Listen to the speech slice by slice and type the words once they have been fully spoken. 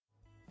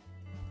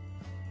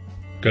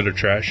Gutter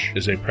Trash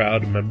is a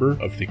proud member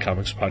of the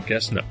Comics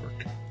Podcast Network.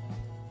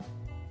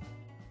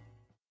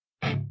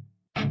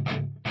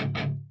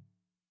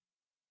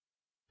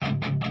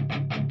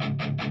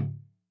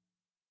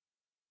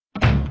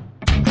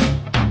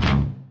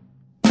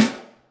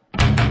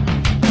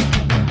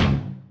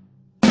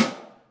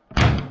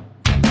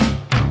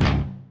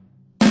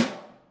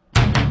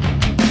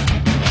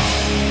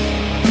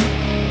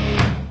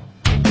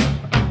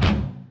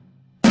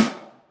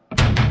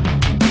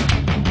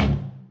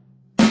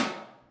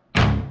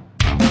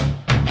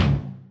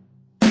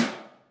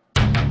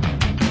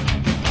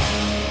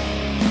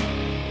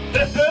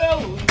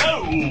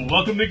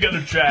 Welcome to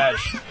Gutter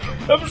Trash,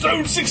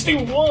 episode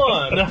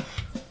 61,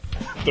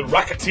 The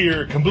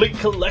Rocketeer Complete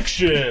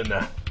Collection,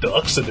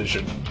 Deluxe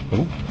Edition.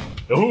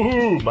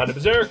 Ooh, my name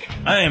is Eric.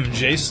 I am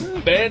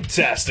Jason.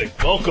 Fantastic,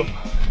 welcome.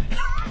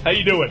 How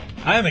you doing?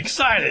 I am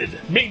excited.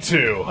 Me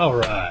too.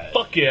 Alright.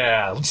 Fuck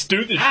yeah, let's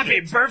do this Happy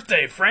shit.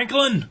 birthday,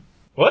 Franklin!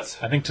 What?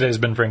 I think today's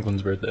Ben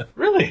Franklin's birthday.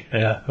 Really?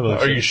 Yeah.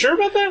 Are you sure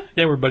about that?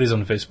 Yeah, we're buddies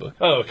on Facebook.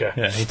 Oh, okay.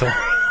 Yeah, he told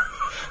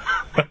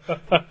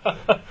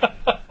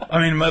I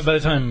mean, by the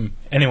time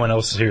anyone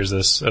else hears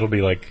this, it'll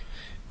be like,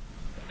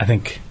 I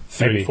think,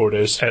 3-4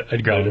 days.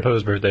 Edgar Allan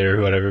Poe's birthday or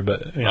whatever,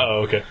 but, you know. Oh,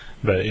 okay.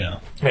 But, you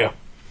know. Yeah.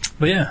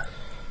 But, yeah.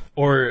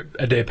 Or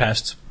a day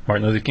past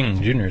Martin Luther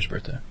King Jr.'s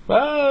birthday.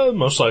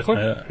 Most likely.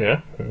 Yeah.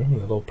 Yeah.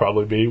 That'll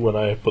probably be when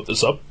I put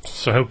this up.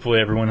 So hopefully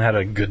everyone had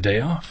a good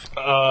day off.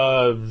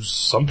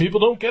 Some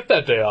people don't get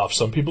that day off.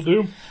 Some people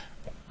do.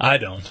 I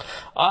don't.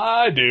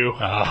 I do.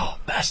 Oh,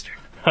 bastard.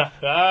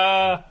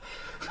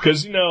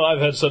 Because,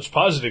 I've had such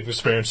positive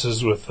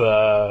experiences with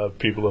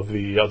people of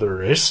the other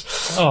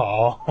race.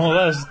 Oh, well,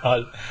 that's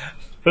not...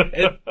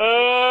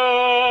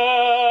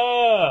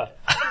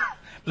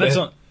 That's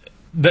not...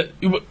 But...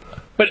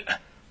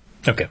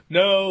 Okay.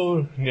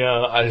 No,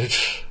 yeah,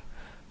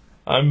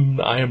 I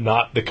am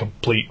not the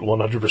complete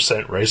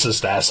 100%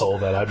 racist asshole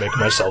that I make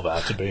myself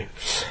out to be.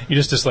 You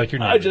just dislike your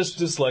neighbors. I just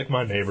dislike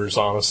my neighbors,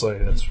 honestly.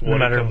 That's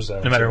what it comes down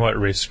to. No matter what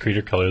race, creed,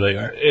 or color they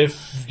are.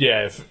 If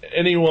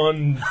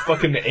anyone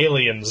fucking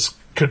aliens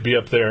could be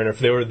up there, and if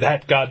they were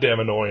that goddamn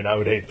annoying, I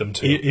would hate them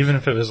too. Even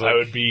if it was like... I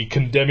would be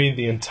condemning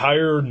the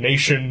entire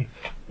nation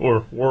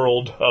or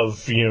world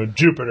of,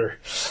 Jupiter,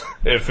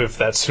 if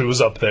that's who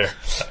was up there.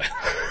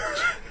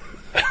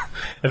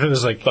 If it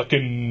was like...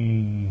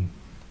 Fucking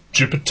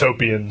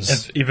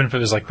Jupitopians. Even if it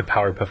was like the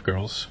Powerpuff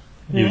Girls,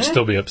 you would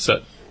still be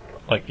upset.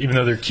 Like, even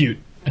though they're cute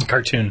and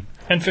cartoon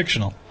and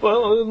fictional.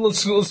 Well,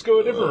 let's go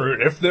a different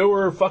route. If there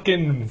were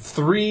fucking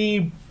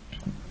 3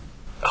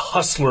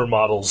 hustler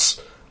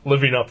models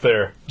living up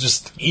there,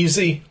 just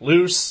easy,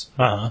 loose,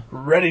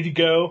 ready to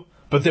go,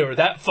 but they were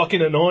that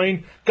fucking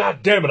annoying,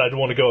 god damn it, I'd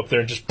want to go up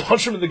there and just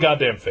punch them in the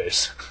goddamn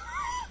face.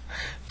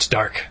 It's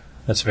dark.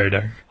 That's very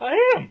dark.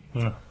 I am.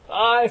 Yeah.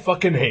 I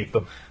fucking hate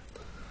them.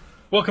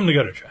 Welcome to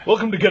Gutter Trash.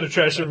 Welcome to Gutter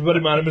Trash,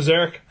 everybody. My name is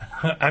Eric.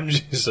 I'm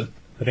Jason.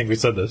 I think we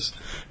said this.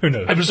 Who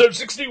knows? Episode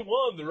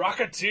 61, The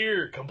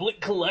Rocketeer,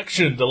 Complete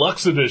Collection,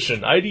 Deluxe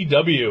Edition,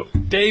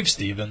 IDW. Dave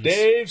Stevens.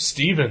 Dave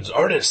Stevens,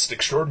 artist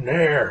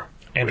extraordinaire.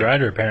 And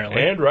writer,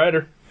 apparently. And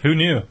writer. Who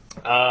knew?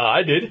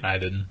 I did. I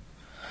didn't.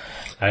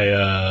 I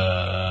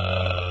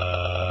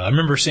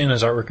remember seeing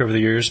his artwork over the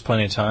years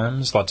plenty of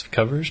times. Lots of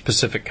covers.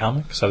 Pacific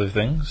Comics, other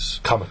things.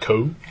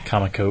 Comico.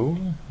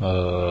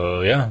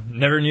 Yeah.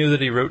 Never knew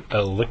that he wrote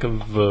a lick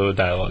of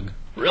dialogue.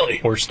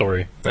 Really? Or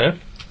story. Yeah.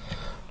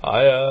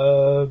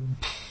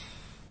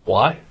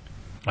 Why?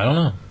 I don't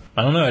know.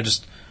 I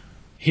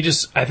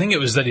think it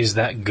was that he's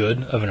that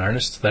good of an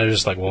artist that I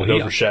just like, well, he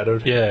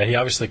overshadowed. Yeah, he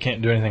obviously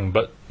can't do anything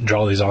but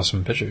draw these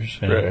awesome pictures.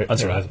 Right.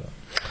 That's what I thought.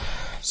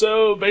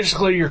 So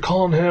basically, you're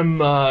calling him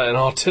an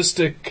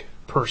autistic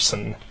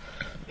person.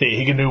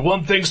 He can do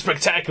one thing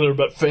spectacular,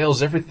 but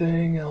fails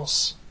everything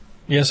else.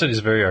 Yeah, I said he's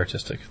very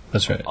artistic.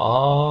 That's right.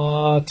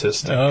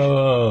 Autistic.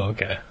 Oh,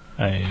 okay.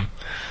 I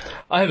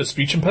have a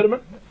speech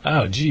impediment.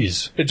 Oh,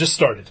 geez. It just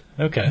started.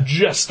 Okay.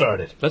 Just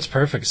started. That's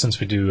perfect since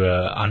we do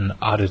an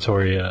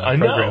auditory I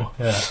program. know.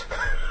 Yeah.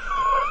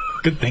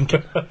 Good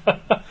thinking.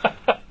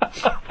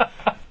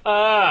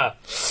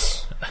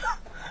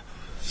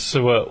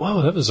 So,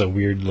 whoa, that was a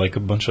weird, like, a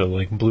bunch of,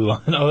 like, blue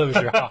line. Oh, that was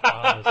your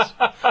ha-has.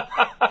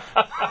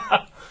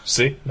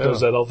 See? It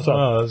does that all the time.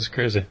 Oh, that was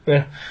crazy.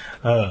 Yeah.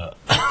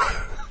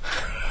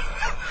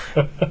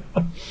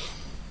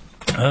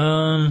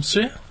 So,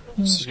 yeah.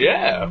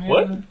 Yeah,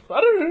 what?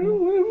 I don't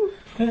know.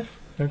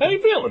 How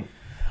you feeling?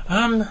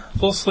 A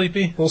little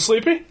sleepy. A little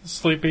sleepy?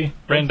 Sleepy.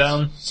 Ran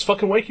down. Let's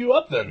fucking wake you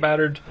up then.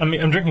 Battered. I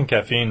mean, I'm drinking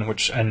caffeine,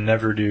 which I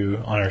never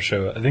do on our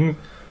show. I think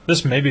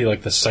this may be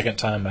like the second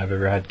time I've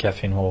ever had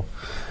caffeine while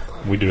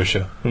we do a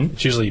show.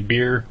 It's usually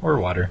beer or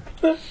water.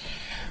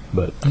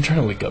 But I'm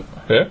trying to wake up.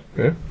 Yeah.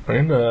 I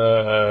mean,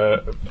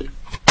 oh,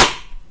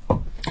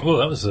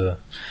 that was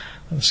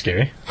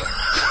scary.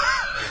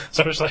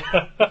 Especially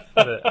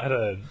had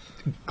a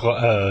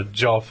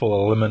jaw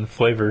full of lemon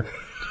flavor.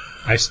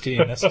 Iced tea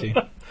and iced tea.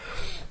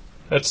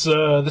 That's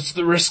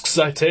the risks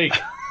I take.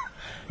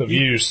 of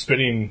you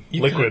spitting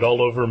liquid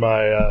all over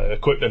my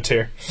equipment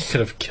here. Could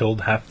have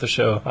killed half the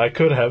show. I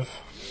could have.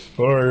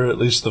 Or at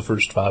least the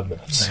first 5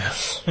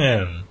 minutes.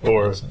 Yeah.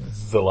 Or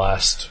the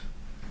last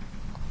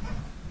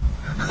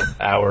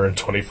hour and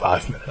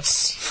 25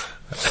 minutes.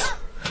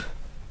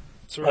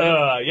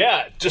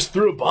 Yeah, just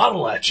threw a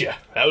bottle at you.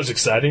 That was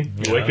exciting.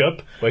 You wake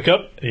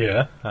up.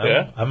 Yeah.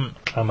 I'm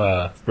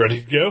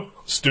Ready to go?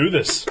 Let's do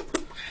this.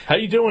 How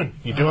you doing?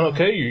 You doing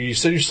okay? You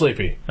said you're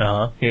sleepy.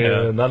 yeah.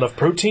 Not enough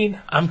protein?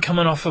 I'm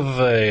coming off of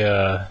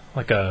a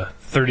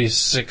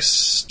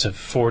 36 to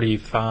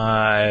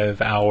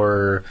 45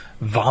 hour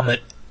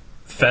vomit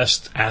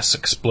fest ass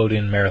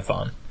exploding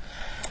marathon.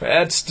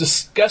 That's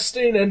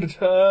disgusting, and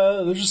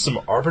there's just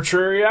some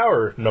arbitrary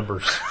hour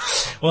numbers.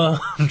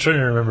 Well, I'm trying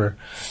to remember.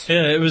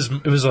 Yeah, it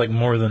was like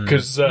more than...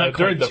 Because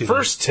during the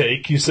first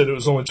take, you said it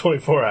was only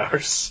 24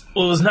 hours.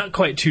 Well, it was not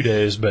quite 2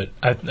 days, but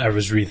I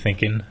was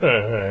rethinking.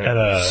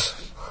 And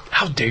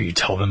how dare you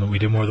tell them that we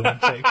did more than one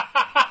take?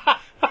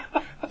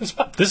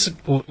 This,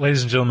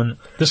 ladies and gentlemen,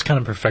 this kind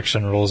of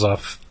perfection rolls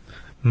off.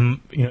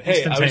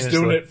 Hey, I was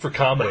doing it for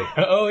comedy.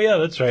 Oh, yeah,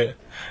 that's right.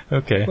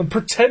 Okay. I'm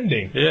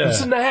pretending. Yeah.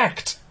 It's an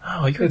act.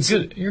 Oh, you're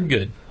good. You're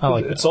good. I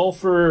like that. It's all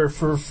for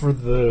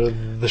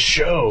the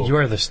show. You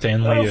are the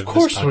Stanley of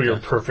course we are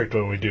perfect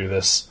when we do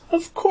this.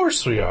 Of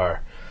course we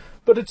are.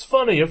 But it's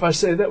funny if I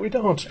say that we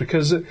don't,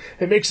 because it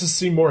makes us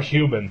seem more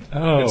human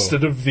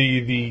instead of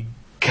the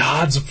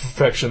gods of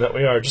perfection that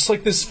we are. Just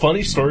like this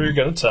funny story you're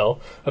going to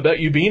tell about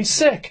you being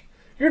sick.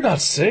 You're not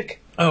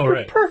sick. Oh, You're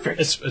right. perfect.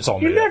 It's all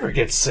You made up. never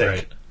get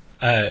sick.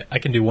 Right. I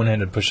can do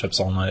one-handed push-ups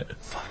all night.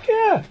 Fuck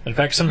yeah. In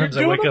fact, sometimes I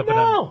You're wake doing up them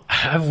and now.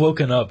 I've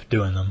woken up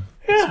doing them.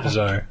 Yeah. It's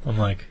bizarre. I'm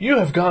like, You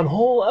have gone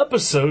whole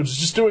episodes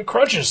just doing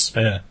crunches.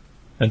 yeah,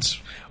 that's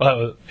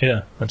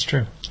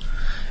true.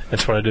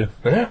 That's what I do.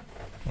 Yeah.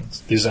 It's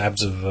these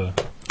abs of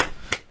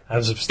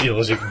steel,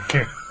 as you can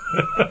hear.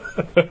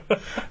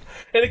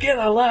 And again,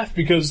 I laugh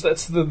because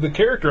that's the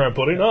character I'm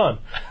putting on.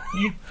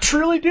 You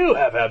truly do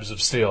have abs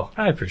of steel.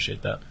 I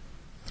appreciate that.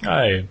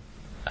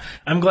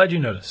 I'm glad you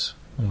notice.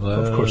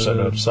 Of course I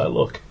notice. I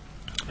look.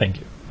 Thank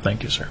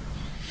you, sir.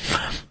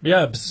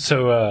 Yeah,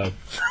 so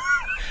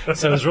I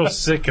was real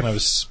sick and I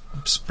was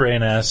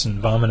spraying ass and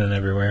vomiting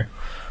everywhere.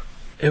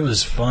 It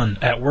was fun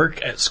at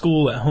work, at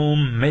school, at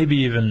home, maybe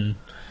even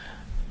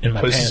in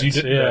my Places pants. you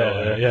didn't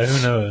know. Yeah,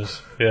 who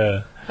knows?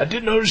 Yeah, I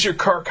did notice your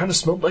car kind of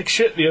smelled like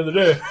shit the other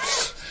day.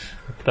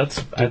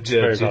 that's Did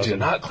very you possible.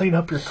 not clean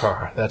up your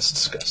car? That's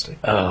disgusting.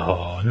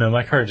 Oh no,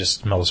 my car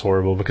just smells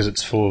horrible because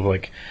it's full of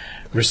like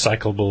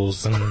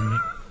recyclables and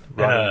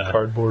Rotten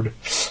cardboard.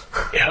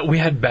 Yeah, we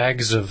had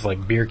bags of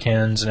like beer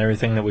cans and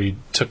everything that we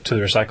took to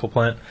the recycle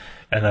plant,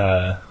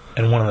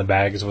 and one of the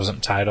bags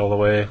wasn't tied all the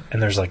way,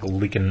 and there's like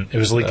leaking. It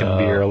was leaking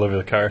beer all over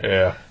the car.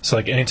 Yeah. So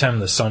like anytime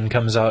the sun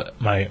comes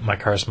out, my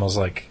car smells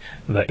like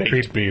that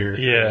Baked beer.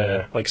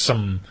 Yeah, like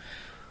some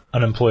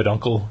unemployed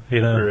uncle.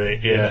 You know.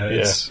 Right, yeah.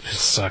 It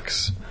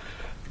sucks.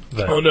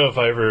 But, I don't know if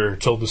I ever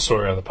told this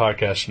story on the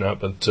podcast or not,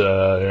 but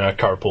I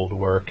carpooled to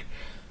work.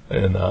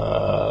 And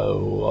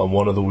on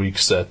one of the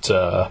weeks that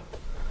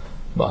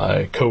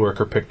my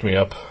coworker picked me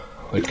up,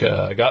 I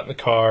got in the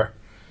car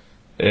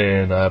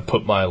and I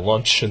put my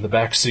lunch in the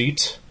back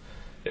seat,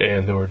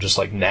 and there were just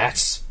like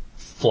gnats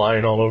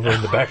flying all over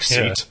in the back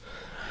seat.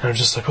 And I'm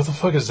just like, what the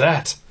fuck is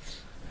that?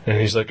 And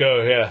he's like,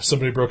 oh yeah,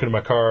 somebody broke into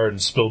my car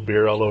and spilled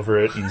beer all over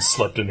it and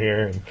slept in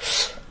here. And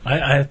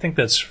I think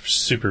that's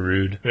super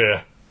rude.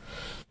 yeah,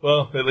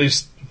 well, at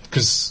least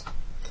because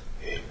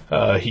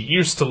he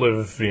used to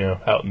live,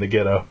 out in the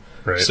ghetto.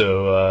 Right.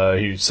 So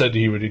he said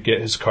he would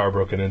get his car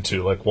broken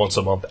into like once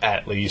a month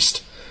at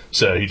least.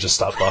 So he just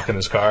stopped locking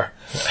his car.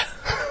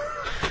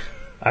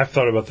 I've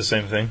thought about the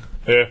same thing.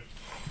 Yeah.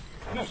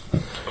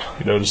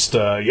 You noticed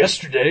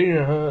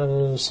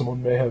yesterday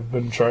someone may have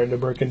been trying to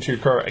break into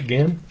your car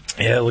again.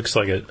 Yeah, it looks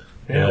like it.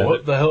 Yeah.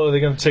 What the hell are they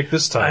going to take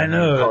this time? I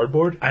know.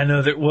 Cardboard? I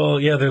know that. Well,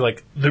 yeah, they're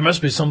like, there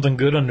must be something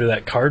good under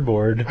that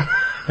cardboard.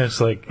 And it's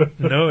like,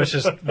 no, it's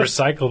just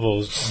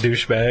recyclables,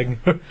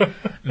 douchebag.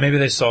 Maybe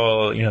they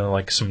saw,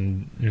 like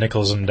some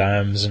nickels and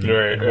dimes and,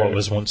 and what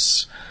was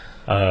once.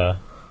 I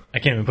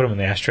can't even put them in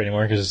the ashtray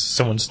anymore because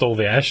someone stole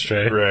the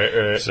ashtray.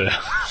 Right. So,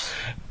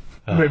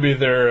 maybe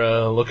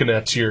they're looking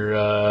at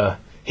your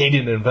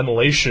heating and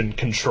ventilation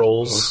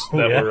controls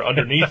that were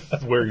underneath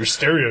where your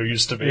stereo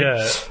used to be.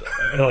 yeah,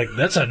 they're like,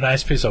 that's a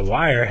nice piece of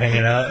wire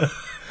hanging out.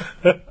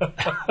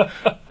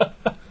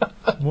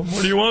 What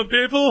more do you want,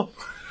 people?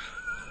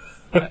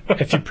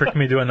 If you prick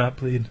me, do I not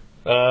bleed?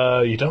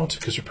 You don't,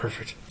 because you're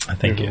perfect. I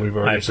thank you. We've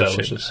already I appreciate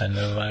established it. this. I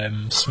know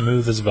I'm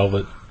smooth as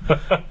velvet.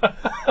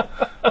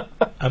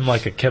 I'm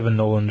like a Kevin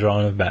Nolan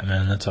drawing of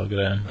Batman. That's how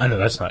good I am. I know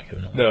that's not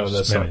Kevin Nolan. No,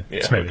 that's not. Yeah,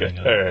 it's maybe okay. thinking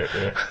of it. All right,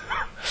 yeah.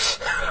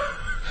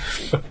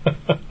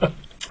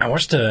 I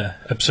watched an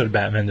episode of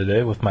Batman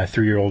today with my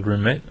 3-year-old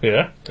roommate.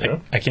 Yeah?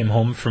 I came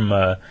home from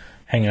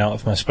hanging out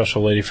with my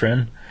special lady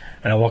friend,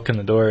 and I walk in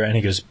the door, and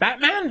he goes,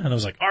 "Batman?" And I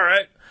was like, "All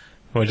right."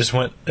 And I just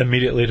went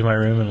immediately to my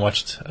room and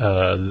watched,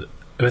 I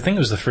think it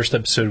was the first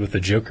episode with the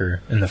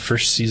Joker in the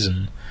first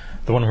season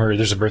The one where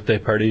there's a birthday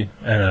party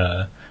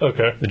and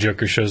Okay. the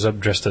Joker shows up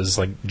dressed as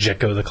like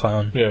Jekyll the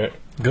Clown. Yeah.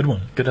 Good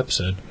one. Good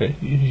episode.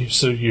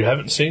 So you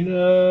haven't seen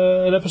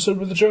an episode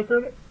with the Joker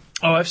in it?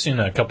 Oh, I've seen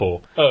a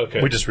couple. Oh,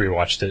 okay. We just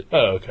rewatched it.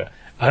 Oh, okay.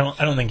 I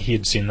don't think he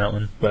had seen that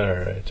one. All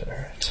right.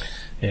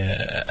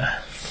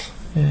 Yeah.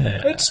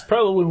 It's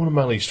probably one of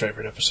my least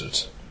favorite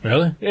episodes.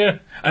 Really? Yeah.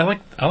 I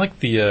like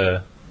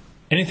the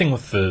anything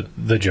with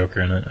the Joker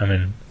in it. I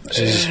mean, it's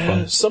just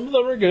fun. Some of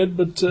them are good,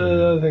 but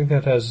I think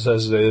that has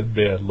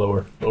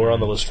lower on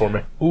the list for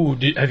me. Ooh,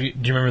 do you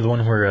remember the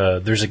one where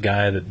there's a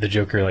guy that the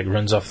Joker like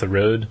runs off the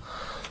road,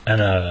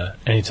 and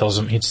he tells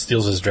him he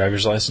steals his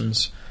driver's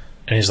license,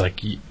 and he's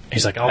like,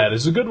 oh, That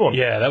is a good one.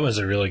 yeah, that was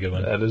a really good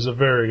one. That is a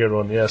very good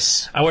one.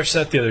 Yes. I watched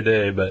that the other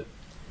day, but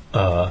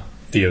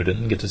Theo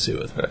didn't get to see it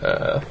with me.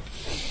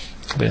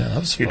 Yeah, that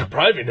was You're fun.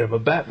 depriving him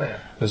of Batman,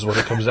 is what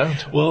it comes down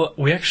to. Well,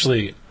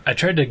 I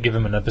tried to give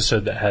him an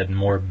episode that had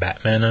more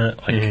Batman in it.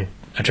 Like,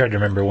 I tried to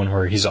remember one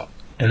where he's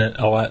in it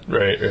a lot.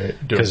 Right.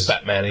 Doing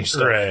Batman-y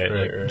stuff.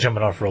 Right.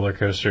 Jumping off roller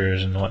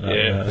coasters and whatnot.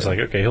 Yeah. And I was like,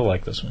 okay, he'll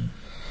like this one.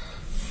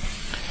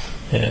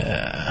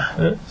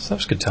 Yeah. So that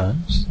was good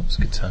times.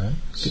 Good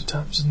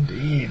times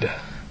indeed.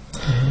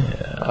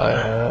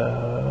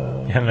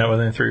 Yeah. You hanging out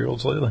with any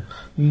 3-year-olds lately?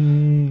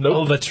 Nope.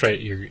 Oh, that's right.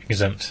 You're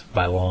exempt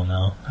by law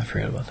now. I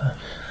forgot about that.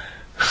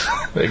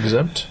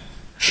 Exempt?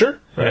 Sure.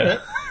 Yeah.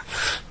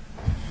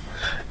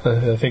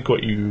 I think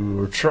what you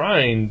were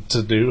trying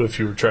to do, if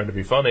you were trying to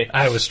be funny,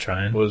 I was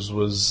trying. was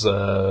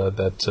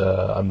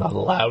that I'm not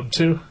allowed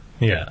to.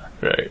 Yeah.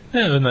 Right.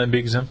 Yeah, wouldn't that be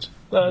exempt?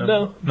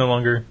 No. No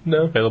longer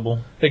available?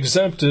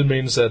 Exempted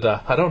means that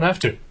I don't have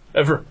to,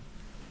 ever.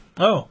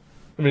 Oh.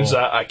 It means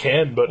I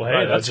can, but Well,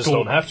 hey, I that's just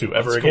cool. don't have to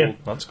ever That's again.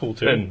 Cool. That's cool,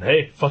 too. And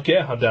hey, fuck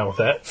yeah, I'm down with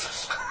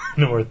that.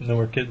 no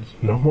more kids.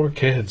 No more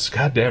kids.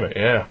 God damn it,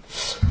 yeah.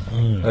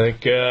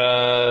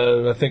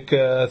 I think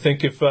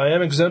if I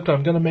am exempt,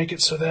 I'm going to make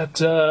it so that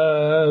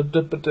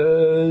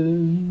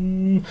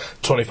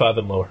 25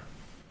 and lower.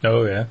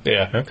 Oh, yeah.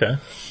 Yeah. Okay.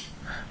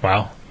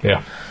 Wow.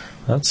 Yeah.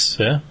 That's,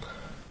 yeah.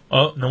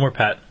 Oh, no more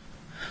Pat.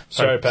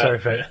 Sorry, Pat. Sorry,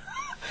 Pat.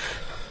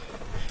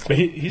 But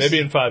he's, Maybe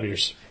in 5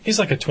 years. he's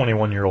like a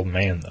 21-year-old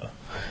man, though.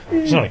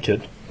 He's not a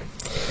kid.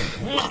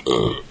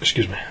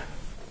 Excuse me.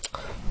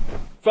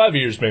 5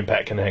 years, me and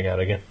Pat can hang out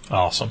again.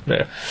 Awesome.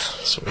 Yeah.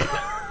 Sweet.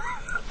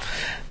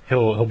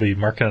 He'll be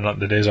marking it up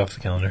the days off the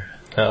calendar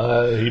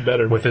He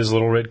better. with his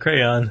little red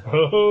crayon.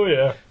 Oh,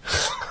 yeah.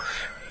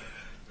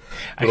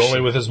 But Actually-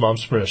 only with his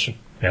mom's permission.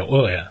 Yeah.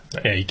 Well, yeah.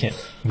 Yeah. You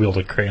can't wield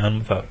a crayon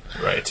without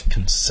Right.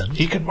 consent.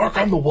 He can mark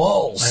on the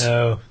walls. I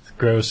know.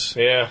 Gross.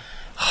 Yeah.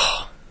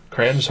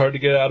 Crayon's hard to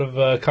get out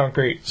of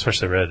concrete.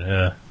 Especially red.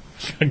 Yeah.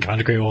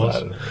 Concrete walls.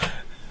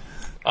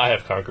 I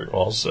have concrete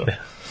walls, so.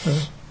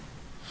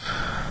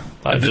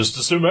 I just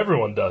assume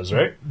everyone does,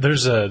 right? There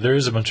is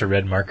a bunch of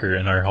red marker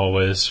in our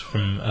hallways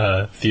from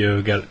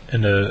Theo got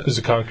into. Is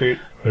it concrete?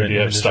 Or do you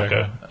have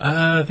stucco?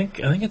 I think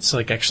it's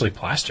like actually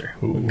plaster.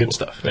 Good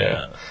stuff.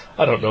 Yeah.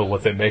 I don't know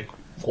what they make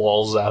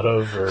walls out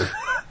of or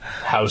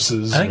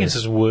houses. I think or it's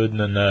just wood and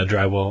then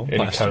drywall. any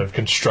Plaster. kind of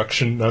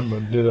construction.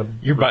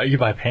 You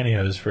buy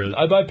pantyhose for.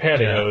 I buy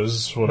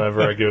pantyhose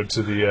whenever I go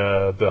to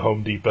the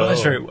Home Depot. Oh,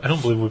 that's right. I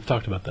don't believe we've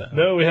talked about that.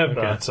 No, we have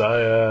Okay. not.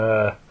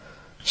 I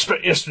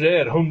spent yesterday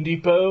at Home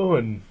Depot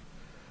and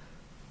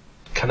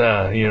kind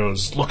of,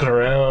 was looking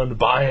around,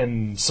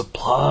 buying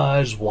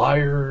supplies,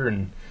 wire,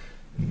 and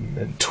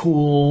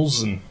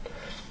tools, and,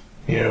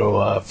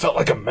 felt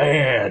like a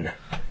man.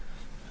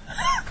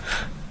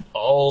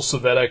 All so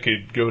that I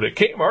could go to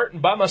Kmart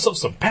and buy myself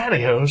some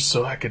pantyhose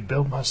so I could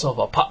build myself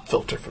a pop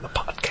filter for the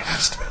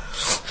podcast.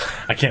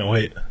 I can't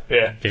wait.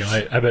 Yeah. Can't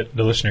wait. I bet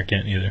the listener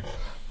can't either.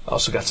 I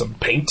also got some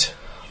paint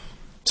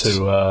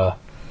to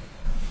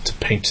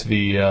paint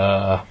the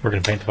We're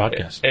gonna paint the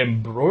podcast.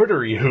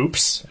 embroidery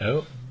hoops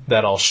Oh.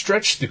 that I'll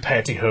stretch the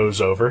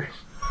pantyhose over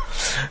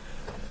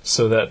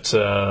so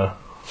that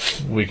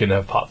we can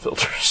have pop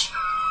filters.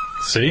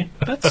 See,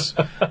 that's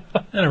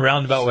in a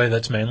roundabout way.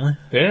 That's manly.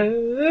 Yeah,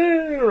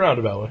 in a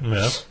roundabout way.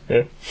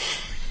 Yeah.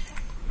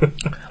 Yeah.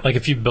 Like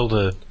if you build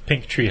a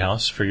pink tree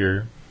house for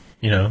your,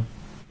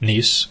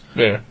 niece,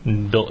 Yeah.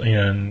 and built,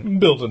 and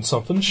Building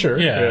something, sure.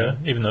 yeah,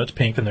 even though it's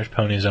pink and there's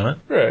ponies on it,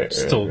 Right.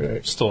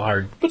 still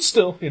hard. But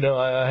still,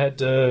 I had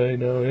to,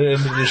 in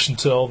addition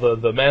to all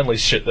the manly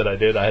shit that I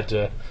did, I had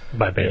to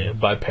By painting.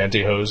 buy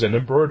pantyhose and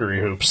embroidery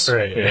hoops.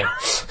 Right. Yeah.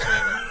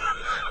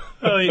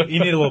 Well, you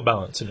need a little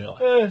balance in your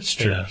life. It's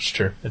true. Yeah. It's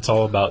true. It's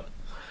all about.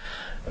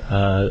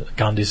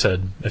 Gandhi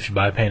said, if you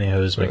buy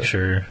pantyhose, make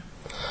sure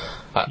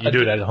you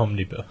do it at Home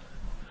Depot.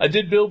 I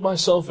did build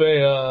myself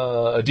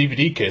a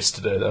DVD case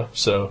today, though.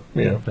 So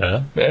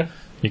Yeah. yeah,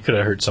 You could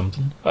have heard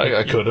something.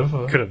 I could have.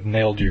 Could have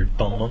nailed your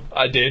thumb up.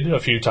 I did a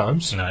few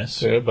times.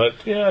 Nice. Yeah, but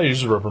I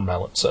used a rubber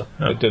mallet, so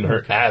it didn't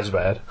hurt as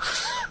bad.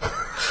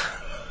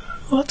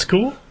 Well, that's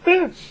cool.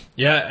 Yeah.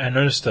 Yeah, I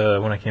noticed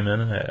when I came in,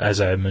 as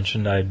I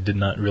mentioned, I did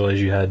not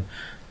realize you had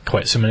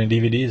quite so many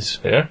DVDs.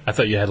 Yeah. I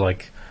thought you had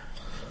like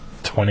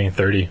 20,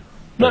 30.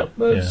 No,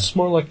 But, it's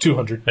more like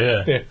 200.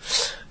 Yeah. Yeah.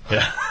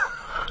 Yeah.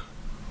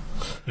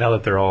 Now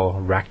that they're all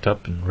racked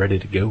up and ready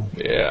to go.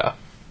 Yeah.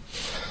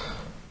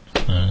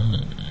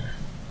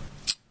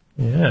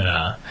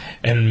 Yeah.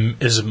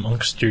 And is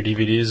amongst your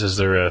DVDs, is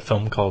there a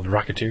film called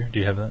Rocketeer? Do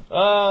you have that?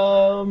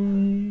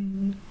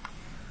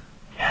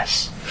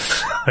 Yes.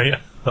 Oh, yeah.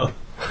 Oh.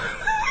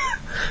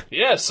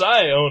 Yes,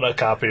 I own a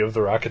copy of The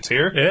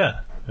Rocketeer.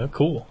 Yeah. Oh,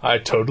 cool. I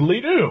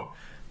totally do.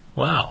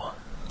 Wow.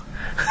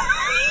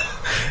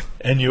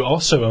 And you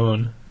also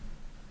own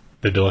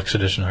the deluxe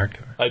edition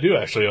hardcover. I do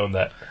actually own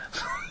that.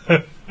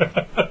 Wait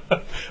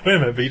a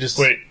minute, but you just...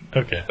 Wait.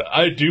 Okay.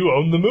 I do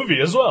own the movie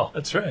as well.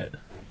 That's right.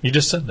 You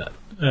just said that.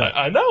 Yeah.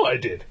 I know I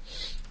did.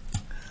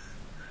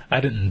 I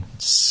didn't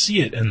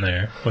see it in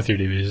there with your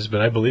DVDs, but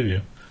I believe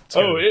you.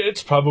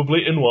 It's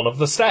probably in one of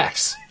the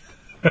stacks.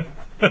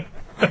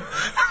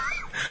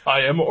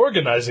 I am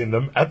organizing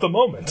them at the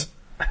moment.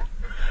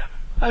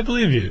 I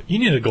believe you. You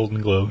need a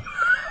Golden Globe.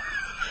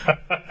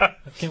 I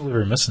can't believe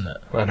we're missing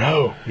that. I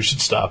know. We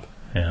should stop.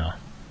 Yeah.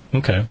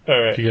 Okay. All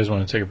right. If you guys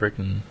want to take a break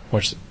and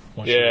watch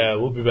Yeah,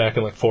 we'll be back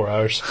in like 4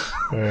 hours.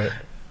 All right.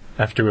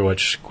 After we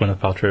watch Gwyneth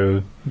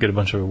Paltrow get a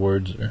bunch of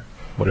awards or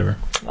whatever.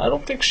 I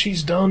don't think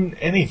she's done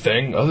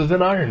anything other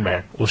than Iron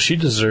Man. Well, she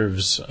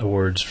deserves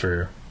awards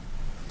for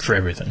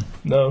everything.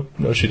 No,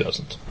 she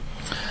doesn't.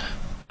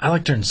 I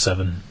liked her in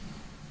Seven.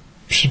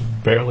 She's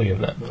barely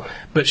in that movie.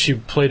 But she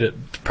played it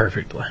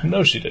perfectly.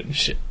 No, she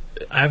didn't.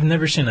 I've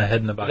never seen a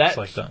head in the box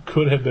like that.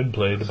 Could have been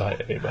played by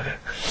anybody.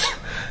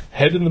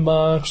 Head in the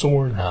box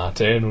or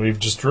not, and we've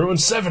just ruined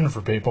Seven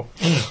for people.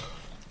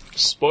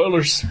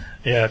 Spoilers.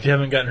 Yeah, if you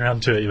haven't gotten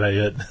around to it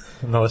yet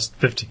in the last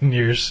 15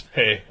 years.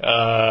 Hey,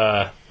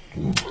 I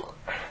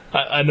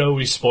know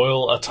we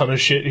spoil a ton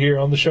of shit here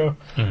on the show.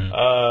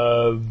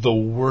 Mm-hmm. The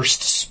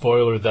worst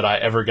spoiler that I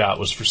ever got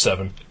was for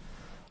Seven.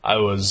 I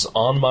was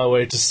on my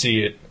way to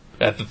see it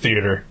at the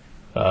theater.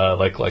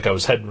 Like I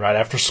was heading right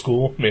after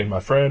school. Me and my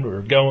friend, we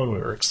were going. We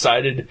were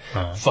excited.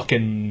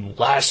 Fucking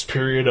last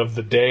period of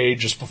the day,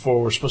 just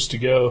before we're supposed to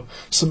go.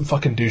 Some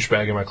fucking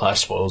douchebag in my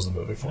class spoils the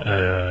movie for me.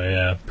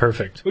 Yeah,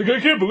 perfect. Like, I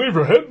can't believe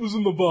her head was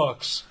in the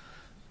box.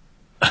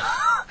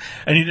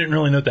 And you didn't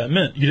really know what that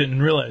meant. You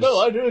didn't realize.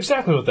 No, I knew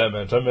exactly what that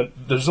meant. I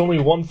meant there's only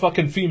one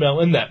fucking female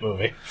in that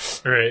movie.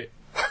 Right.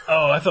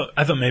 Oh, I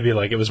thought maybe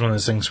like it was one of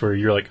those things where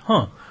you're like,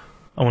 huh,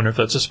 I wonder if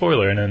that's a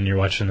spoiler. And then you're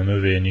watching the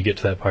movie and you get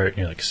to that part and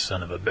you're like,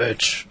 son of a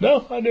bitch.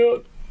 No, I knew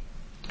it.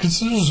 Because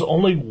there's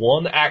only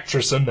one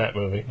actress in that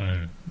movie.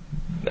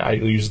 I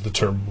use the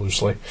term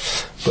loosely.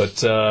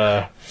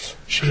 But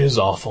she is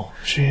awful.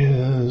 She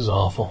is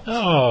awful.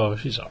 Oh,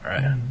 she's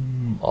alright.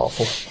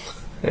 Awful.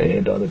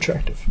 And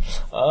unattractive.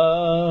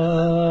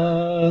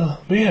 But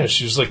yeah,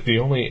 she's like the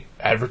only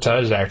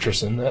advertised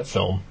actress in that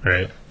film.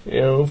 Right. You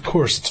know, of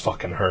course it's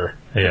fucking her.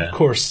 Yeah. Of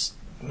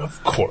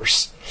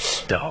course.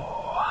 Oh.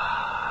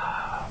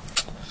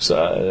 So,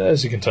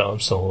 as you can tell, I'm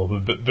still a little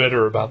bit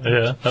bitter about that.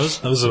 Yeah,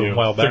 that was a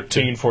while back.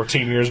 13,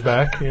 14 years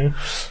back. Yeah.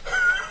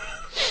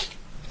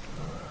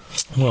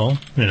 Well,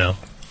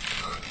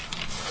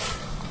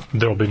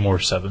 there'll be more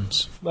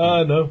Sevens.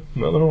 No, there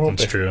won't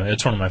be. That's true.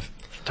 It's one of my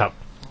top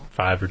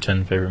 5 or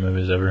 10 favorite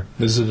movies ever.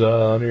 Is it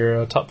on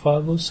your top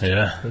 5 list?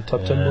 Yeah. The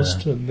top 10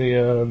 list in the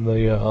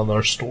on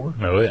our store?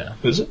 Oh, yeah.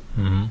 Is it?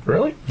 Mm-hmm.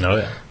 Really? Oh,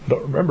 yeah.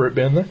 Don't remember it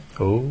being there.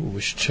 Oh,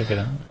 we should check it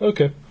out.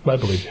 Okay, I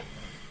believe you.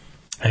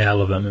 Hey, I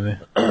love that movie.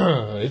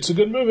 It's a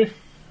good movie.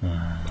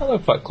 I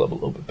like Fight Club a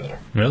little bit better.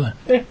 Really?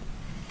 Yeah.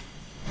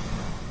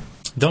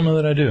 Don't know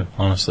that I do,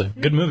 honestly.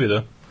 Good movie,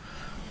 though.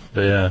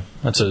 But yeah,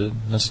 that's a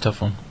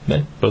tough one.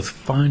 Yeah. Both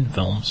fine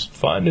films.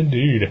 Fine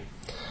indeed.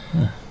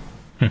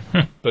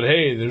 But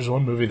hey, there's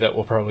one movie that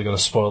we're probably going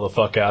to spoil the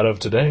fuck out of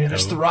today, and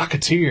it's The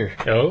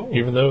Rocketeer. Oh.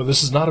 Even though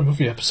this is not a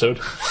movie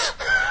episode.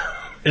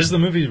 Is the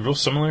movie real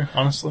similar,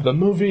 honestly? The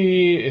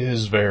movie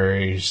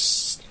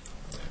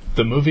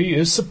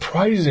is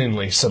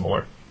surprisingly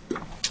similar.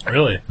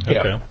 Really? Yeah.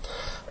 Okay.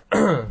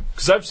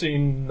 Because I've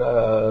seen,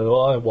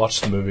 I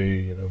watched the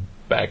movie,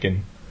 back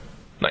in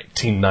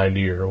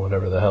 1990 or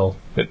whatever the hell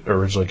it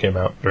originally came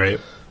out. Right.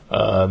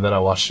 And then I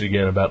watched it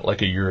again about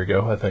like a year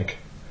ago, I think.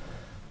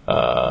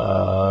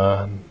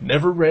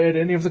 Never read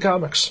any of the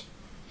comics,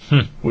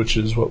 which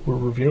is what we're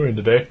reviewing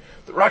today.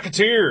 The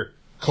Rocketeer,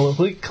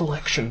 complete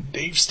collection.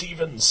 Dave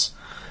Stevens.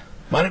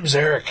 My name is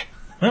Eric.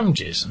 I'm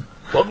Jason.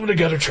 Welcome to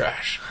Gutter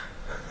Trash.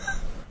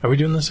 Are we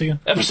doing this again?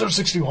 Episode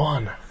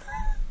 61.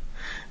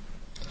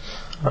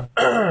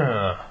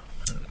 Yeah.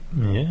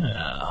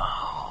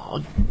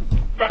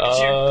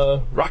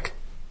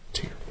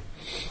 Rocketeer.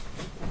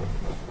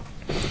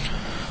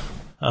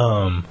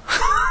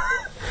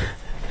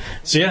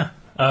 So yeah,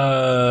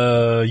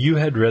 you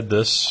had read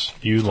this.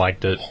 You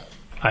liked it.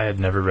 I had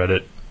never read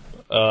it.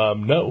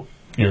 No.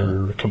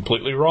 You're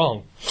completely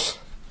wrong.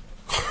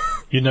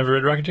 You never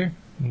read Rocketeer?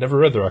 Never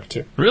read The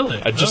Rocketeer.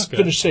 Really? I just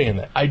finished saying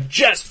that. I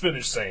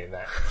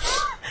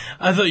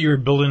thought you were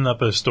building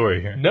up a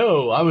story here.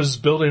 No, I was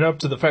building up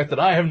to the fact that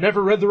I have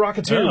never read The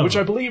Rocketeer, Oh. which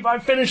I believe I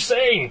finished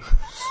saying.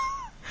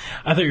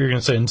 I thought you were going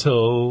to say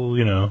until,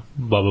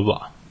 blah, blah,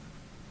 blah.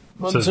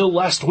 Until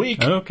last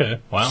week. Okay.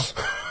 Wow.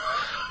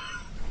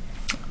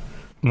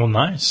 Well,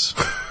 nice.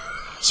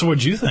 So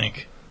what'd you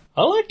think?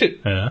 I liked it.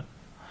 Yeah.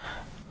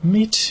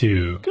 Me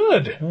too.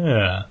 Good.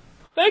 Yeah.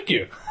 Thank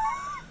you.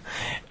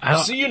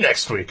 I'll see you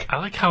next week. I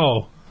like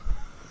how...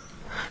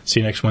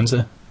 See you next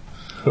Wednesday?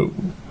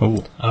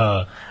 Oh.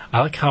 I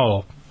like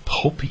how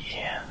pulpy.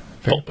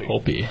 Very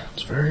pulpy.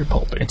 It's very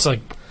pulpy. It's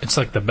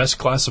like the best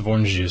glass of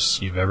orange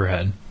juice you've ever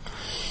had.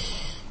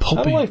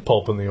 Pulpy. I like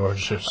pulp in the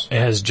orange juice. It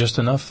has just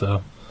enough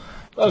though.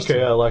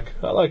 Okay, I like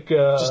a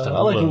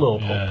little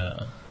pulp.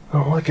 Yeah. I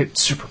don't like it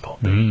super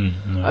pulpy.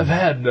 No. I've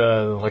had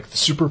like the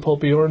super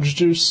pulpy orange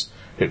juice.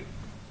 It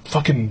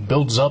fucking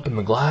builds up in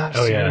the glass.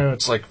 Oh yeah, you know,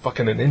 it's like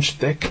fucking an inch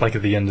thick. Like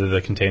at the end of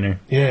the container.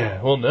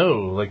 Yeah. Well,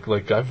 no.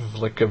 Like I've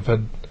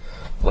had.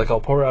 Like,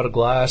 I'll pour out a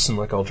glass and,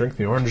 like, I'll drink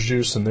the orange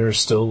juice and there's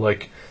still,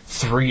 like,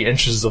 3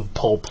 inches of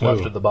pulp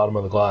left at the bottom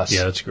of the glass.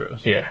 Yeah, that's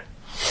gross. Yeah.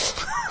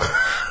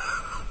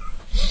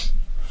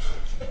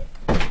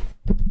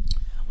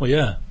 Well,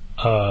 yeah.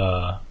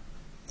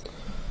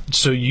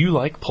 So you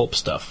like pulp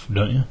stuff,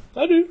 don't you?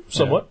 I do,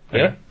 somewhat.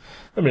 Yeah.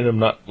 I mean, I'm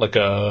not, like,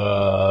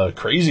 a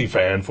crazy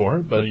fan for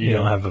it, but... You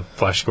don't have a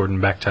Flash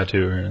Gordon back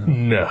tattoo or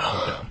anything? No.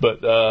 Okay.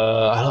 But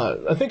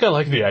I think I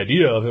like the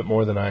idea of it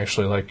more than I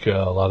actually like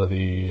a lot of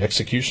the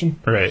execution.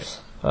 Right.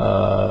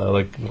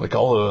 Like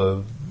all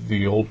of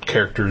the old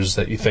characters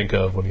that you think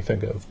of when you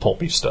think of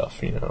pulpy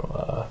stuff, you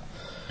know,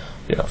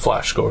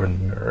 Flash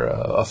Gordon or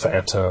a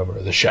Phantom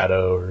or the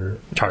Shadow or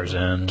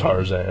Tarzan,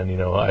 you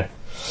know,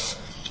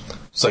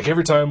 it's like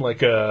every time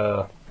like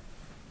a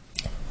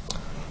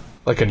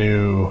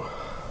new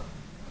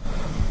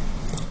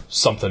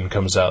something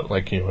comes out,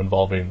 like, you know,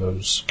 involving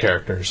those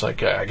characters,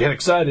 like, I get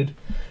excited,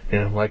 you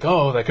know, I'm like,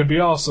 oh, that could be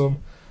awesome,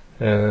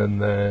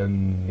 and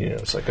then, you know,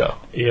 it's like, oh.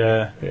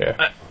 Yeah.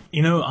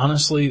 You know,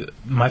 honestly,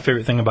 my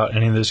favorite thing about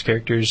any of those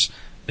characters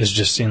is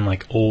just seeing,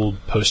 like,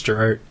 old poster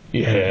art.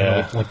 Yeah. And, you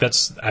know, like,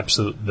 that's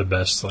absolutely the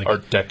best. Like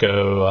Art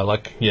Deco, I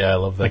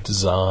love that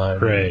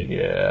design. Right.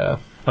 Yeah.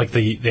 Like,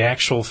 the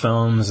actual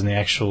films and the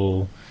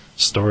actual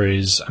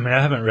stories. I mean,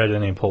 I haven't read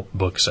any pulp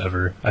books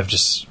ever. I've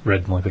just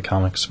read, like, the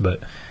comics,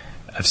 but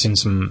I've seen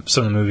some of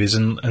the movies,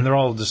 and they're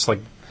all just, like,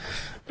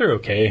 they're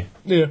okay.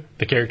 Yeah.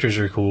 The characters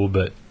are cool,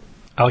 but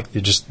I like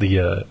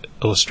the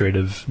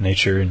illustrative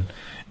nature,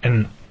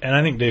 and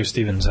I think Dave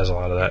Stevens has a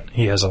lot of that.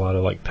 He has a lot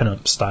of, like,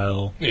 pinup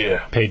style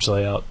page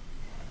layout.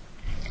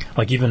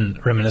 Like,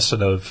 even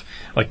reminiscent of,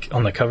 like,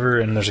 on the cover,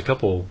 and there's a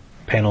couple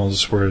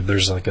panels where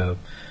there's, like,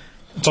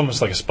 it's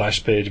almost like a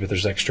splash page, but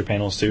there's extra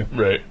panels, too.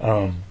 Right.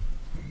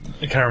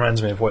 It kind of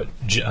reminds me of what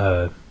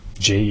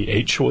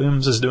J.H.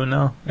 Williams is doing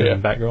now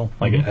in Batgirl.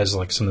 Like, it has,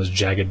 like, some of those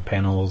jagged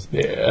panels.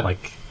 Yeah.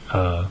 Like,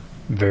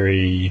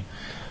 very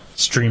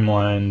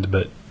streamlined,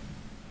 but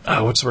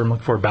what's the word I'm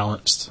looking for?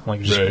 Balanced.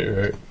 Like, just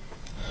right.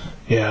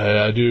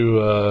 Yeah, I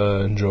do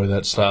enjoy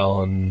that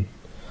style, and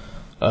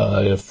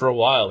for a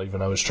while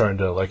even I was trying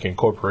to, like,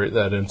 incorporate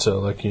that into,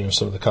 like, you know,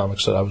 some of the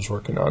comics that I was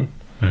working on.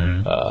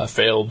 Mm-hmm. I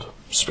failed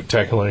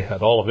spectacularly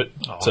at all of it.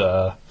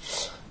 But,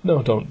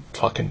 no, don't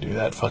fucking do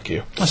that. Fuck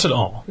you. I said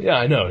all. Yeah,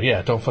 I know.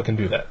 Yeah, don't fucking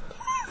do that.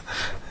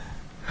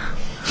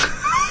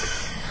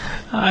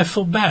 I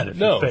feel bad if you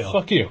fail. No,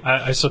 fuck you.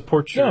 I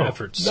support your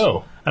efforts.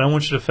 No. I don't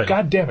want you to fail.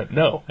 God damn it,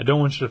 no. I don't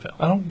want you to fail.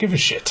 I don't give a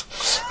shit.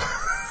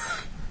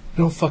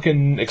 Don't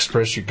fucking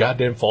express your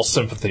goddamn false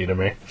sympathy to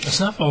me.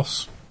 It's not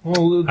false.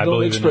 Well,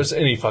 don't express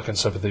any fucking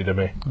sympathy to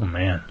me. Oh,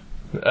 man.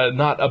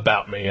 Not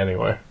about me,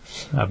 anyway.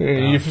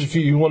 If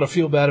you want to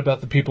feel bad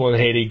about the people in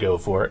Haiti, go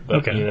for it.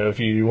 But, you know, if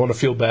you want to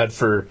feel bad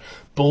for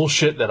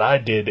bullshit that I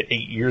did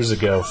 8 years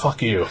ago,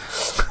 fuck you.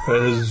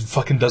 It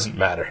fucking doesn't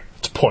matter.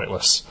 It's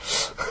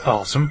pointless.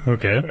 Awesome.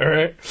 Okay. All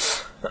right.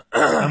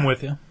 I'm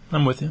with you.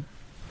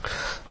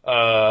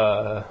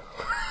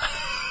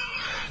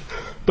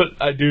 But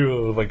I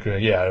do, like, I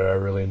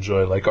really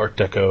enjoy, like, Art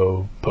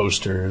Deco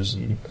posters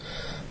and,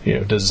 you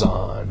know,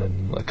 design,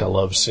 and, like, I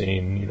love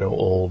seeing, you know,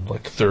 old,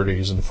 like,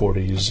 30s and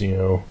 40s, you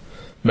know,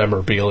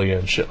 memorabilia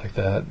and shit like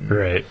that. And,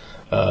 right.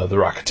 The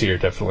Rocketeer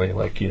definitely,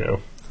 like, you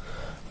know,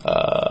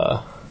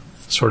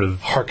 sort of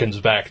harkens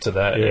back to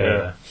that.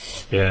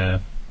 Yeah.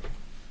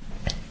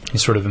 He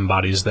sort of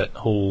embodies that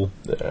whole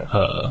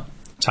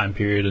time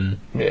period, and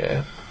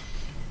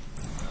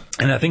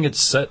I think it's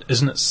set.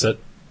 Isn't it set?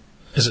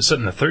 Is it set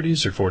in the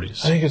 30s or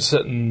 40s? I think it's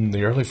set in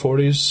the early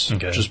 40s,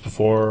 just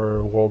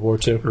before World War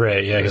II.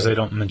 Right, yeah, because they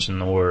don't mention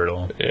the war at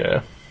all.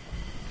 Yeah.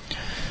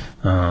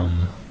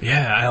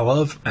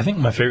 I think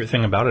my favorite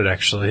thing about it,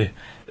 actually,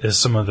 is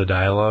some of the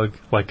dialogue.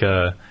 Like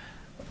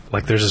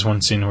there's this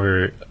one scene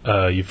where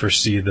you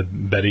first see the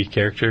Betty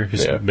character,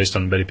 who's based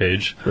on Betty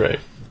Page. Right.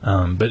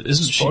 But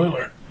isn't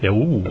Spoiler. she... Yeah,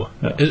 ooh.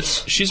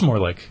 Is she more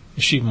like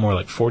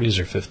 40s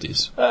or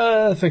 50s?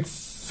 I think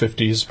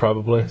 50s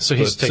probably. So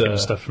he's taking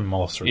stuff from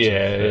all sorts.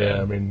 Yeah.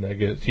 I mean,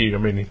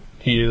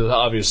 he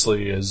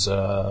obviously is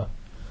a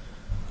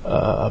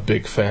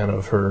big fan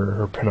of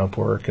her pinup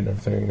work and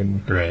everything,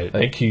 and right. I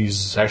think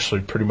he's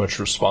actually pretty much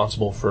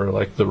responsible for,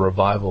 like, the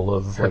revival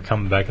of her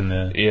coming back in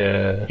the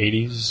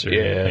 80s.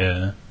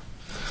 Yeah.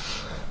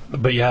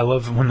 But yeah, I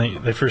love when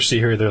they first see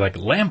her. They're like,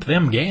 "Lamp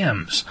them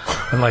gams,"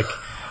 and like.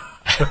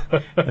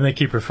 And they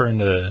keep referring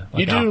to...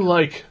 You do,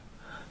 like,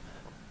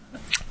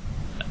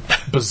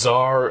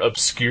 bizarre,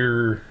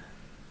 obscure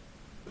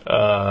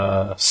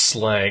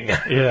slang.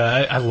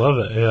 Yeah, I love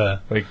it, yeah.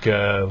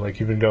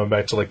 Like even going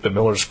back to, like, the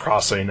Miller's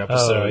Crossing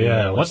episode. Oh,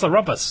 yeah. What's the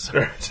rumpus?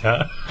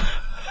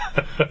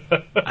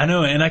 I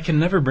know, and I can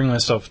never bring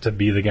myself to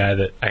be the guy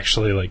that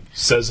actually, like,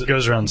 Says it.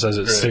 goes around and says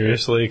it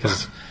seriously,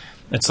 because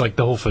it's like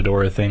the whole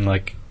fedora thing.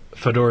 Like,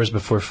 fedoras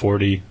before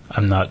 40,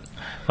 I'm not...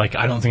 Like,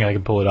 I don't think I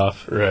can pull it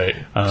off. Right.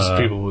 Because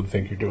people would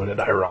think you're doing it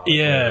ironically.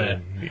 Yeah.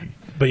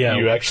 But yeah.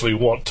 You actually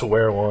want to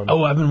wear one.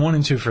 Oh, I've been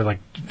wanting to for, like,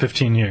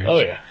 15 years. Oh,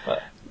 yeah.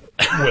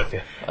 I'm with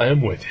you. I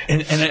am with you.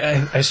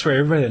 And I swear,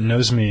 everybody that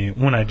knows me,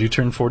 when I do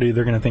turn 40,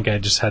 they're going to think I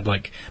just had,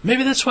 like...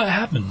 Maybe that's what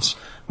happens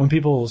when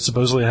people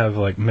supposedly have,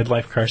 like,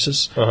 midlife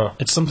crisis. Uh-huh.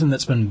 It's something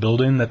that's been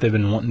building that they've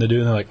been wanting to do,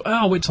 and they're like, oh,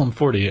 I'll wait till I'm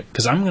 40,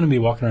 because I'm going to be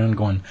walking around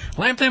going,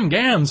 lamp them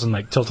gams, and,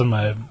 like, tilting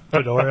my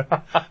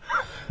fedora.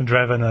 And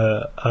driving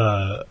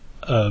what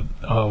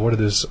are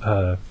those,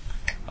 I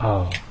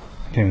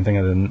can't even think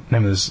of the name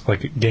of this,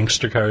 like,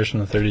 gangster cars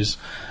from the 30s.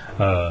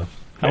 I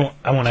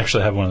won't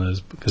actually have one of those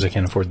because I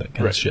can't afford that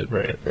kind of shit.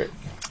 Right.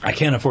 I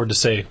can't afford to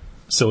say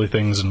silly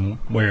things and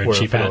wear a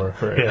cheap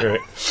hat. Right.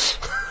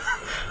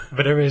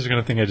 But everybody's going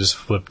to think I just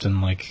flipped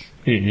and, like...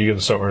 You going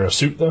to start wearing a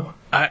suit, though?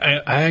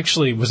 I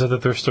actually was at the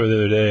thrift store the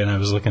other day, and I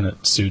was looking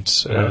at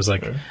suits, and I was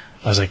like,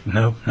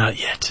 no, not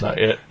yet. Not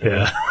yet.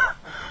 Yeah.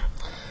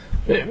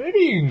 Maybe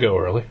you can go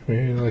early.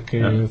 Maybe like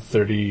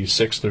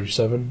 36,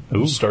 37.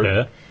 Ooh,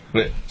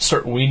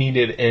 Start weaning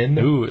it in.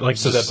 Ooh, like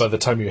so that by the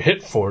time you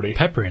hit 40,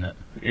 peppering it.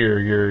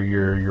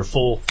 You're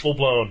full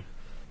blown.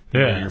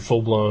 Yeah, you're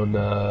full blown.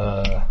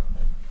 That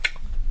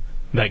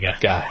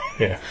guy.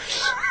 Yeah.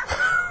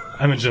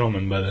 I'm a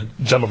gentleman by then.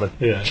 Gentleman.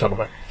 Yeah.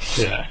 Gentleman.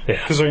 Yeah.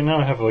 Because right now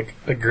I have like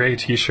a gray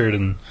T-shirt,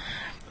 and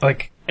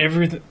like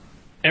every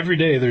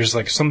day there's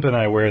like something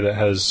I wear that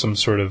has some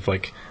sort of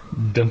like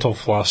dental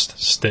floss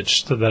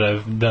stitch that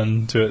I've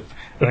done to it.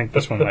 I think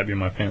this one might be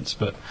my pants,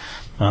 but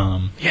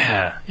I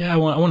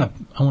want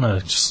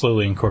to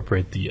slowly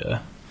incorporate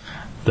the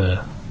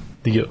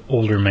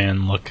older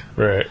man look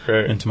right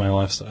into my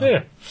lifestyle.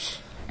 Yeah.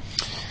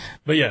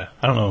 But yeah,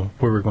 I don't know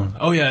where we're going.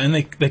 Oh yeah, and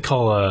they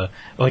call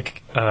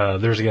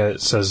there's a guy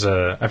that says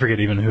I forget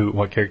even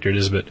what character it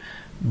is, but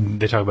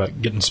they talk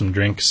about getting some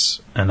drinks,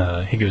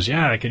 and he goes,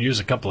 "Yeah, I could use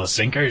a couple of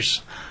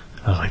sinkers."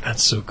 I was like,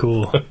 "That's so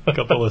cool, a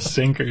couple of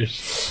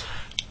sinkers."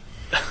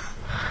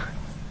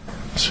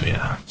 So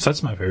yeah, so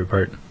that's my favorite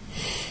part.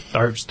 The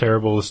art's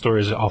terrible, the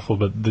story's awful,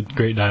 but the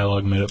great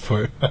dialogue made up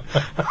for it.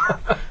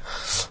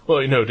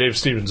 Well, Dave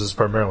Stevens is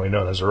primarily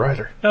known as a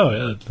writer. Oh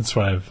yeah, that's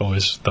what I've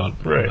always thought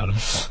about him.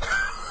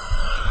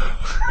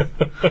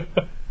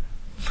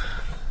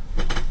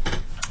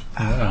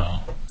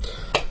 Oh.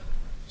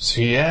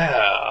 So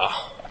yeah.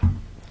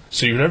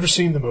 So you've never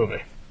seen the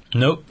movie?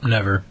 Nope,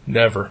 never.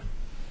 Never.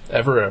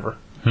 Ever.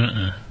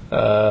 Mm-mm.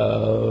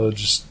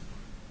 Just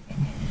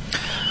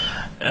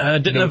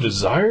didn't no have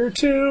desire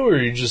to, or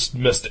you just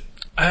missed it?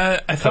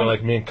 I Kind thought of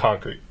like me and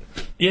Concrete.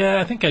 Yeah,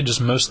 I think I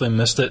just mostly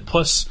missed it.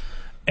 Plus,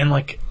 and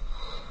like,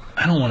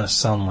 I don't want to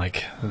sound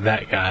like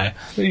that guy.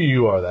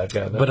 You are that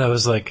guy, though. But I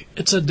was like,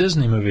 it's a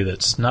Disney movie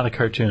that's not a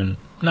cartoon.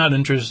 Not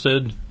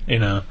interested,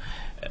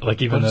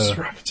 Like even it's though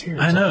Rocketeer.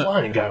 It's I know, a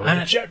flying guy with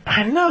a jet.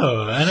 I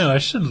know. I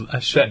should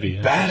that be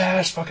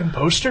badass fucking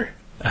poster.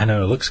 I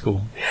know, it looks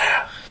cool.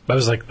 Yeah. But I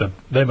was like,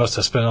 they must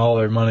have spent all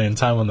their money and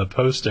time on the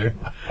poster.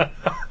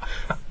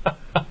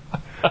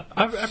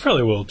 I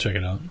probably will check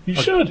it out. You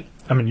should.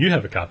 I mean, you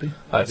have a copy.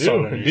 I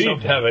do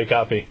indeed have a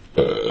copy.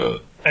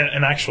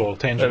 An actual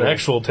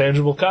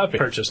tangible copy.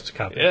 Purchased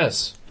copy.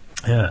 Yes.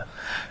 Yeah.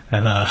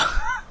 And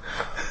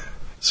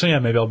so yeah,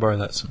 maybe I'll borrow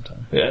that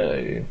sometime.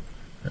 Yeah.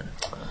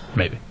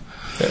 Maybe.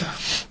 Yeah.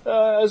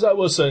 As I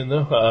was saying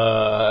though,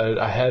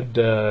 I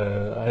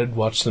had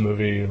watched the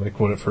movie like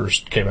when it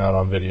first came out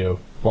on video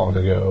long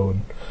ago,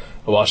 and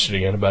I watched it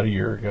again about a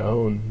year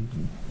ago,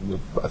 and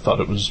I thought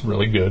it was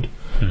really good.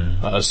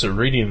 So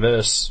reading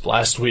this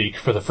last week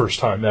for the first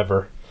time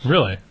ever.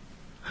 Really?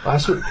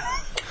 Last week.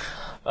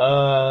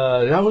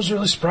 I was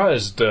really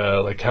surprised,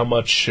 like how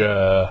much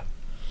in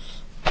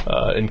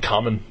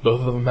common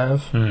both of them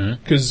have.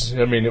 Because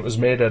it was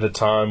made at a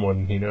time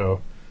when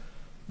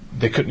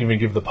they couldn't even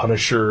give the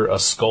Punisher a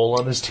skull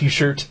on his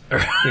T-shirt,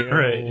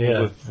 right?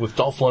 Yeah, with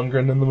Dolph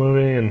Lundgren in the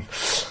movie, and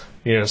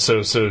and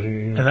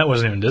that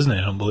wasn't even Disney,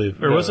 I don't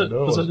believe, or was it?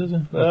 Was it Disney?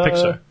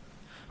 Pixar.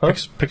 Huh?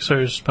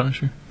 Pixar's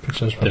Punisher.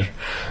 Yeah.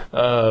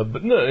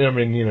 But no,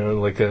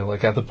 like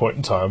at the point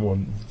in time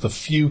when the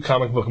few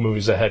comic book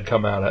movies that had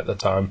come out at the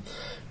time,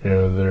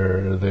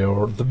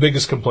 the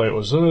biggest complaint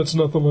was, it's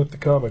nothing like the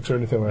comics or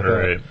anything like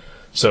that.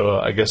 So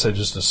I guess I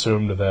just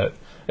assumed that,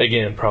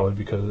 again, probably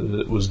because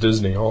it was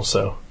Disney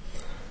also,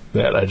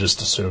 that I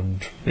just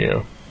assumed,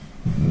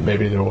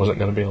 maybe there wasn't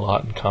going to be a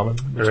lot in common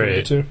between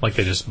the two. Like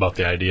they just bought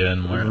the idea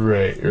and were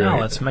no,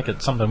 let's make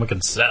it something we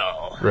can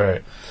sell.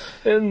 Right.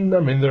 And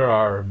there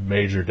are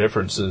major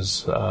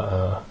differences.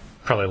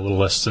 Probably a little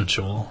less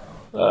sensual.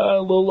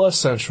 A little less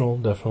sensual,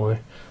 definitely.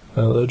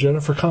 Though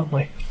Jennifer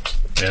Connelly.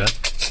 Yeah.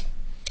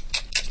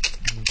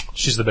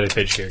 She's the Betty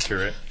Page character,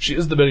 right? She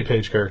is the Betty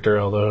Page character,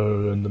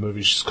 although in the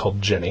movie she's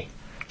called Jenny.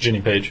 Jenny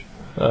Page.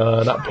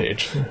 Not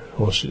Page.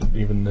 Well,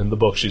 even in the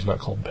book she's not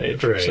called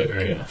Page. Right, so,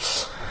 right. Yeah.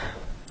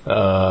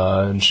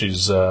 And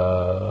she's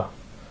a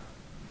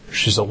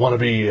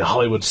wannabe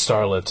Hollywood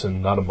starlet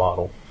and not a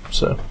model.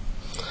 So,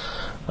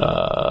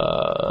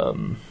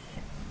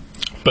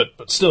 but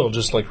still,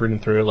 just like reading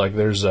through it, like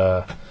there's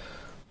the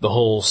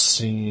whole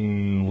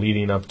scene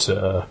leading up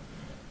to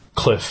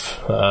Cliff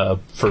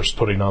first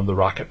putting on the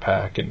rocket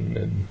pack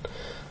and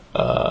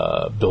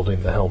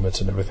building the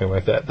helmets and everything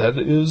like that. That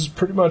is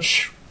pretty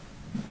much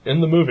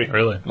in the movie.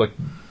 Really? Like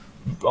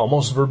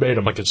almost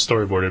verbatim. Like it's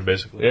storyboarded,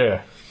 basically.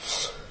 Yeah.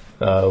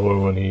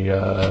 When he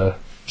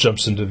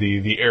jumps into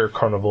the air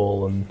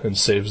carnival and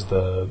saves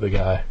the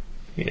guy.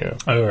 Yeah.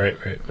 Oh, right.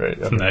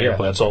 I mean,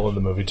 that's all in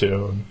the movie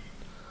too.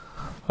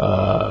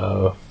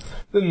 And,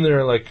 then there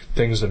are like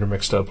things that are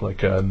mixed up, like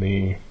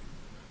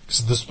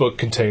cause this book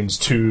contains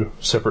 2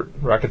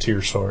 separate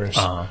Rocketeer stories,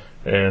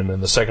 and in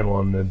the second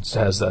one it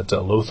has that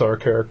Lothar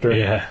character.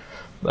 Yeah.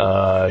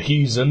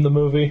 He's in the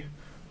movie,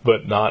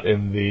 but not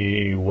in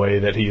the way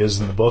that he is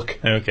in the book.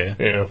 Okay.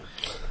 Yeah.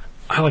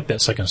 I like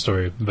that second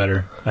story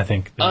better, I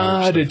think.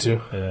 I did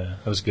too. Yeah,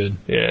 that was good.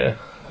 Yeah.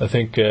 I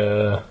think,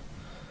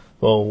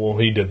 well,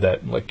 he did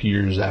that like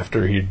years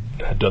after he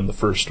had done the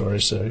first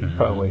story, so he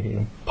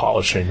probably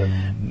polishing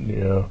and,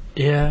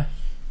 Yeah.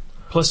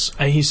 Plus,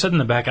 he said in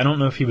the back, I don't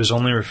know if he was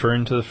only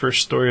referring to the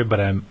first story, but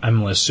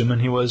I'm assuming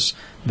he was,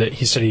 that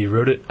he said he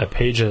wrote it a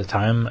page at a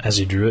time as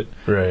he drew it.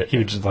 Right. He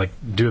would just, like,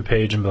 do a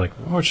page and be like,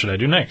 what should I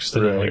do next?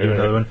 And Right, do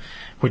another one,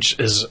 which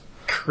is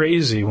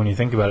crazy when you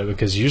think about it,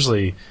 because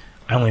usually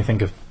I only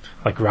think of,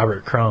 like,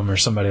 Robert Crumb or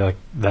somebody like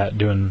that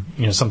doing,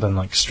 something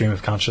like Stream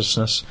of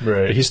Consciousness.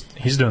 Right. But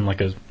he's doing,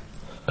 like, a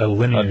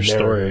linear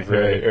story.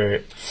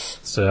 Right.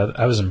 So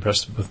I was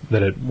impressed with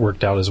that it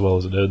worked out as well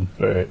as it did.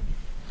 Right.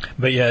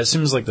 But yeah, it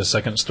seems like the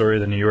second story,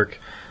 the New York,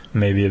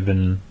 maybe have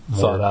been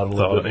Thought out a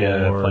little bit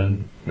more.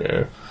 planned.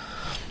 Yeah.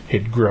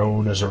 He'd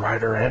grown as a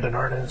writer and an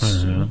artist.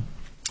 Mm-hmm.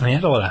 And he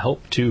had a lot of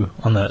help, too,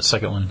 on that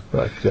second one.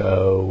 Like,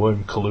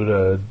 when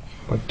Kaluta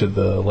did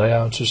the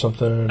layouts or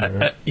something?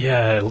 Or?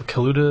 Yeah,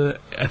 Kaluta,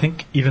 I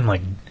think even,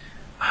 like,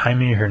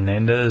 Jaime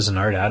Hernandez and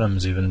Art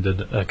Adams even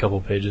did a couple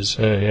pages.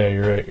 Yeah,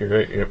 you're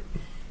right, yep.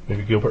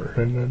 Maybe Gilbert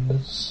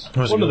Hernandez?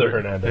 One of the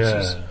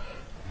Hernandezes. Yeah.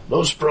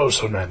 Los Bros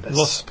Hernandez.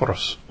 Los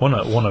Bros. One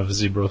of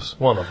the Bros.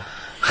 One of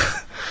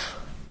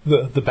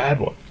them. the bad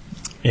one.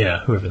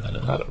 Yeah, whoever that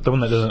is. The one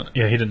that doesn't...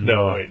 Yeah, he didn't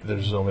No, know. wait,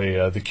 there's only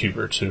the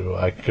Cuberts who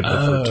I could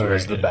refer to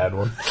as the bad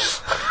one.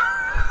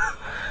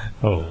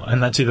 Oh,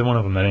 and that's either one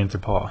of them. That ain't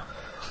their paw.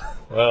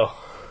 Well,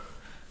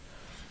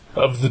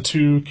 of the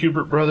 2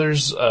 Kubert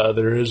brothers,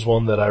 there is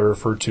one that I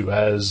refer to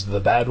as the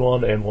bad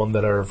one and one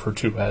that I refer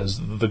to as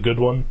the good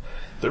one.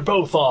 They're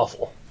both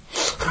awful.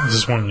 Is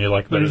this one you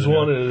like better? There's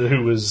one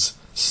who is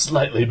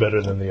slightly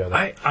better than the other.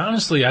 I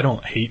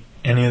don't hate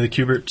any of the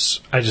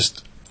Kuberts.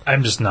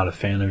 I'm just not a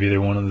fan of either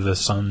one of the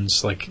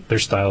sons. Like, their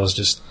styles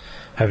just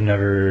have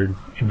never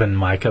been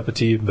my cup of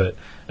tea, but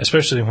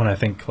especially when I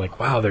think, like,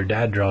 wow, their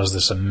dad draws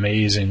this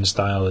amazing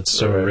style that's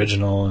so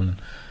original, and,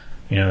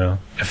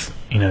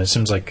 it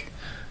seems like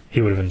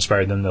he would have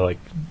inspired them to, like,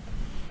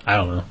 I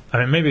don't know.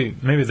 I mean,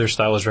 maybe their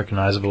style is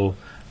recognizable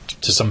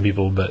to some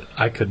people, but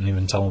I couldn't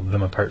even tell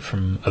them apart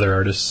from other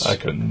artists. I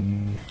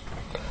couldn't.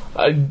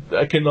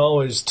 I can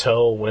always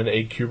tell when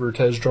a Kubert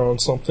has drawn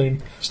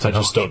something. I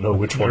just don't know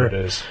which one it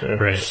is. Yeah.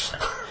 Right.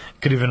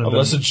 Could even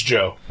unless it's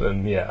Joe,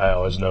 then I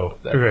always know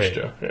that it's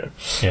Joe.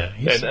 Yeah.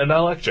 And I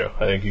like Joe.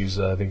 I think he's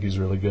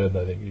really good.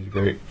 I think he's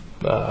great.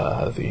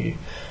 The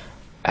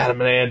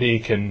Adam and Andy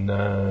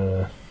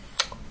can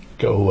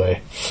go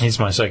away. He's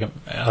my second.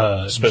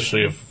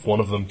 Especially if one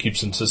of them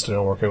keeps insisting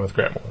on working with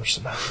Grant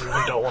Morrison. I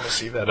really don't want to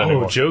see that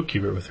anymore. Oh, Joe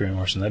Kubert with Grant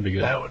Morrison. That'd be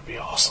good. That would be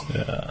awesome.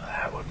 Yeah.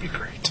 That would be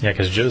great. Yeah,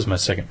 because Joe's my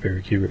second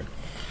favorite Kubert.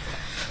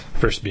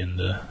 First being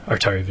the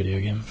Atari video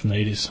game from the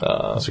 80s.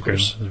 That's a great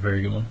one. It's a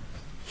very good one.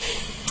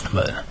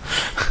 But...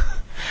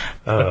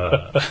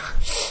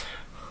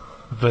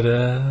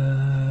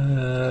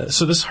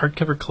 so this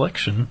hardcover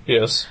collection...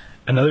 Yes.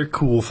 Another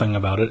cool thing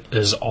about it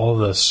is all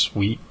the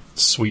sweet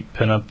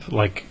pinup,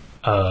 like,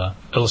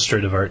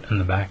 illustrative art in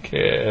the back.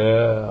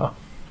 Yeah.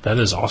 That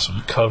is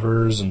awesome.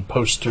 Covers and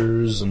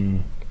posters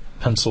and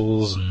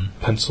pencils,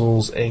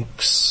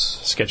 inks,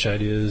 sketch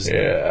ideas.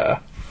 Yeah.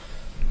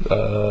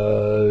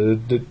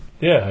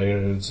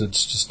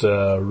 It's just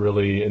a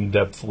really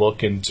in-depth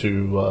look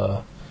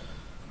into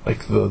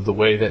like the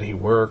way that he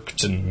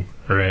worked and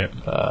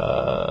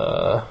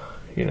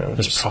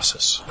his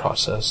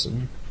process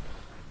and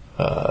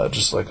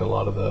just like a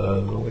lot of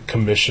the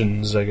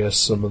commissions, I guess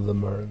some of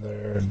them are in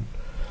there, and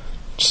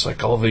just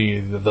like all the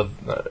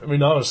I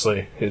mean,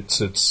 honestly,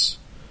 it's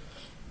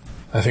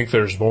I think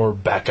there's more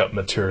backup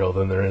material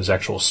than there is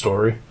actual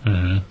story.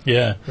 Mm-hmm.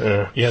 Yeah.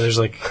 There's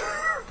like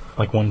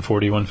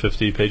 140,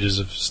 150 pages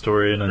of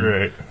story, and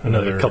then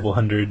another couple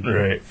hundred.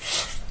 Right.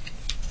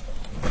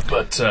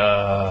 But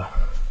I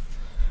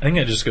think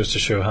it just goes to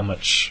show how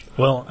much.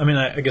 Well, I mean,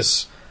 I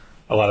guess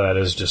a lot of that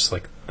is just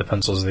like the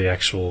pencils, the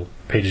actual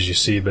pages you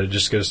see, but it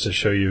just goes to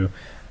show you,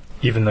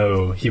 even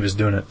though he was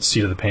doing it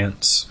seat of the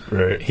pants,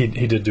 right? He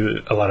did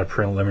do a lot of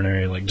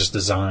preliminary, like just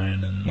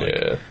design, and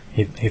like,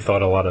 he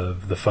thought a lot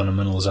of the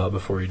fundamentals out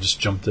before he just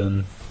jumped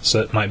in.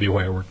 So that might be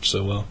why it worked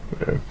so well.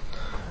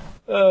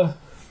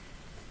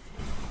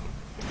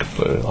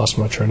 Completely lost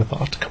my train of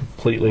thought.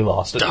 Completely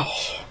lost it.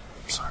 Oh,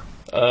 sorry.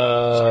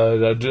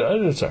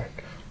 Sorry.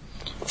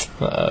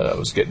 I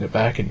was getting it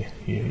back, and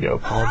you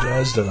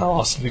apologized, and I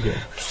lost it again.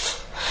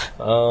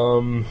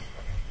 I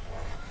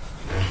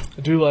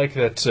do like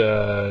that,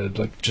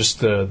 like just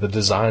the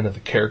design of the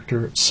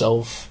character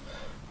itself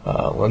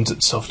lends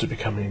itself to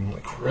becoming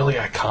like really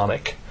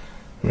iconic.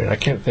 I mean, I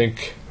can't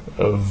think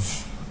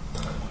of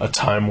a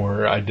time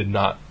where I did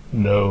not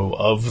know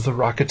of the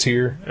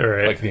Rocketeer,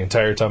 right. Like the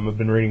entire time I've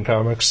been reading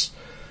comics.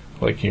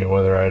 Like,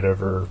 whether I'd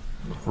ever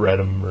read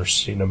them or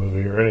seen a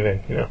movie or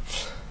anything,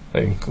 I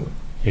think...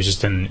 You're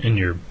just in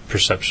your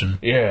perception.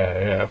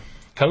 Yeah.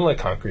 Kind of like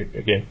Concrete,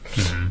 again.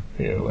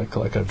 Mm-hmm.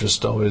 Like I've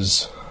just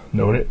always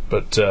known it,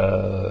 but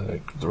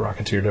the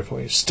Rocketeer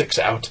definitely sticks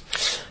out.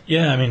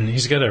 Yeah, I mean,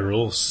 he's got a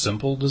real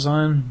simple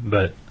design,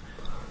 but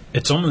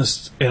it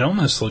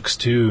almost looks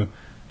too...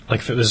 Like,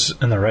 if it was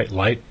in the right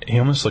light, he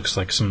almost looks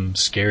like some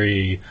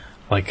scary,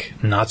 like,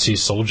 Nazi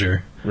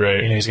soldier.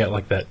 Right. He's got,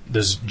 like,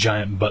 those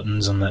giant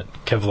buttons on that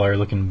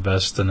Kevlar-looking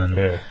vest, and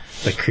then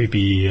the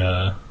creepy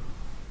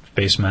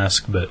face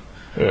mask, but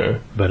yeah,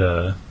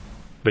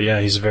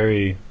 he's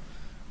very,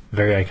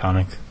 very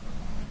iconic.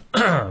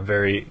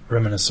 Very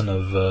reminiscent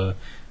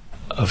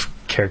of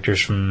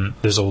characters from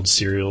those old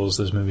serials,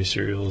 those movie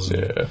serials.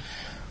 And,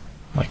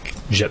 like,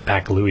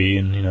 Jetpack Louie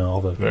and,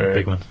 all the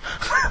big ones.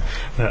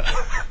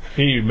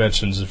 He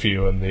mentions a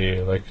few in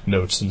the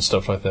notes and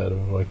stuff like that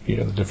of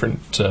the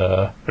different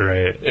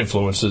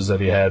influences that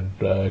he had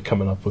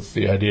coming up with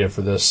the idea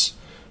for this,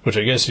 which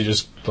I guess he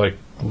just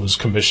was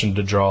commissioned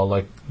to draw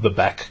the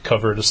back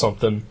cover to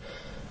something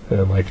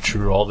and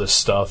drew all this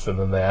stuff, and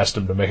then they asked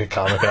him to make a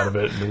comic out of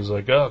it, and he was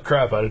like, "Oh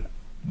crap,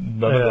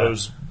 none of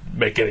those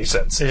make any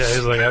sense." Yeah,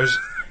 he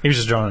was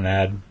just drawing an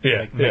ad,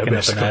 making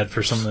up an ad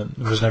for something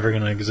that was never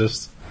going to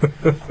exist.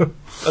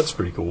 That's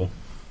pretty cool.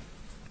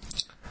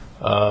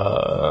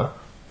 Do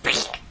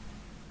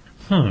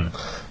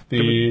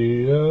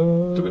we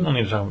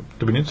need to talk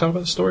about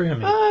the story? I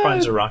mean, he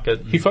finds a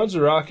rocket. He finds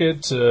a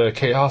rocket.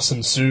 Chaos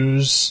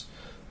ensues.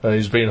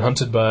 He's being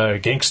hunted by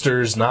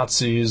gangsters,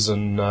 Nazis,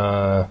 and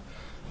the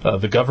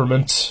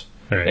government,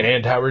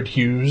 and Howard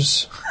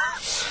Hughes,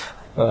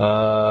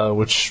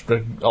 which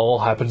all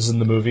happens in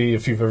the movie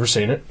if you've ever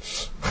seen it.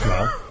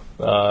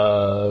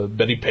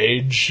 Betty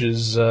Page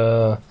is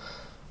a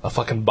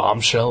fucking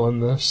bombshell in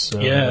this.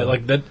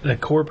 Like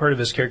that core part of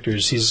his character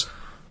is he's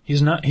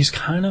not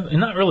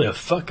really a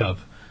fuck up.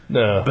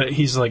 No. But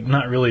he's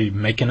not really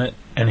making it,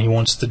 and he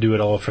wants to do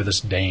it all for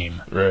this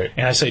dame. Right.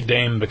 And I say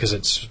dame because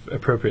it's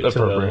appropriate to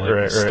the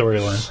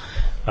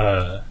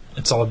storyline.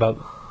 It's all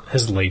about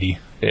his lady.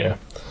 Yeah.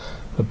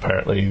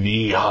 Apparently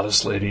the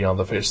hottest lady on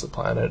the face of the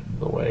planet,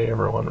 the way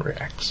everyone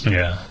reacts.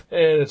 Yeah.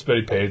 And it's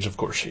Betty Page, of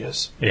course she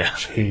is. Yeah.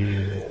 She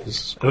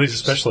is. At least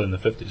especially in the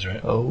 50s,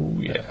 right? Oh,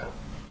 yeah.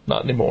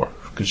 Not anymore,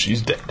 because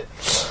she's dead.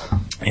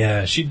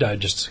 Yeah, she died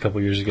just a couple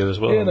years ago as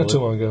well. Yeah, not too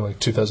long ago,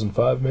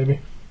 2005 maybe.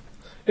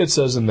 It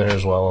says in there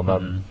as well.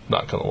 I'm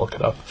not going to look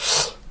it up.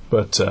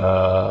 But,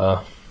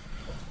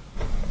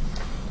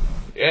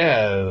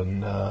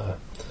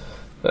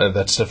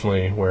 that's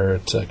definitely where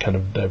it kind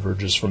of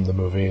diverges from the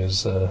movie.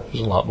 There's a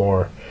lot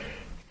more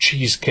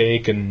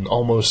cheesecake and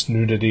almost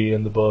nudity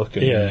in the book.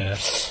 And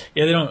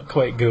they don't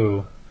quite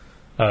go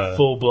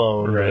full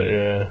blown,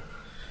 right?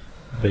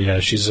 But yeah,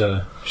 she's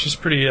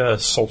pretty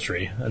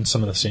sultry in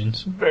some of the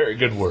scenes. Very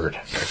good word.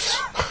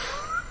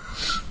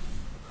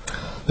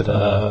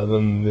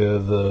 Then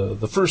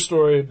the first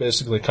story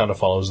basically kind of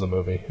follows the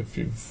movie, if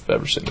you've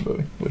ever seen the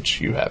movie, which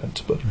you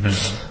haven't. But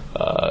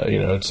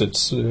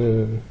it's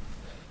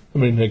I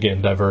mean,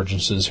 again,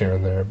 divergences here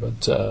and there,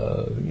 but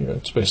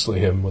it's basically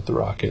him with the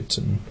rockets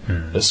and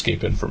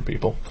escaping from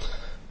people.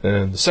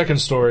 And the second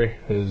story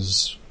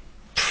is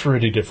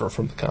pretty different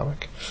from the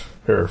comic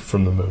or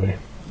from the movie.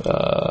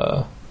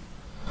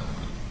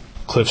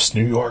 Cliff's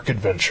New York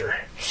Adventure,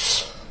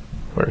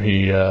 where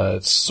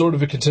it's sort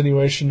of a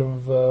continuation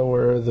of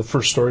where the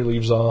first story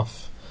leaves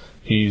off.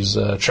 He's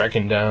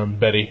tracking down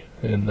Betty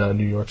in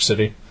New York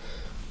City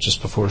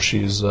just before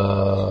she's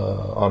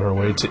on her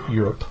way to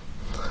Europe,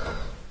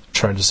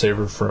 trying to save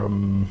her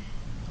from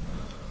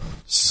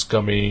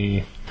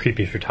scummy...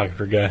 creepy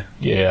photographer guy.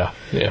 Yeah.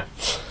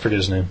 Forget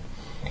his name.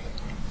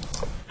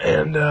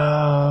 And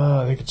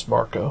I think it's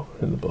Marco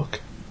in the book.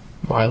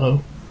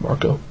 Marco?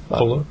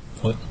 Polo?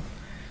 What?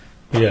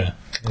 Yeah,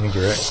 I think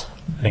you're right.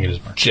 I think it is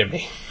Marco.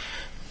 Jimmy.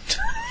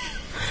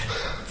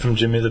 From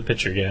Jimmy the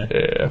Pitcher guy.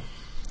 Yeah.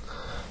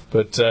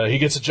 But he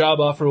gets a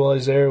job offer while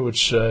he's there,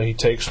 which he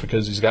takes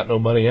because he's got no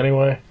money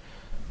anyway.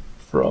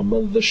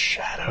 From the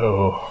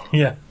Shadow.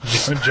 Yeah,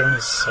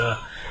 Jonas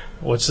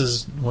What's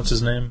his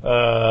name?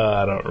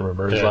 I don't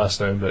remember his last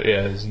name, but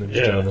his name's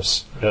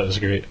Jonas. That was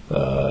great.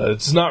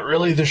 It's not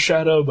really the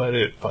Shadow, but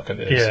it fucking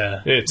is.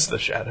 Yeah. It's the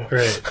Shadow.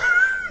 Right.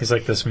 He's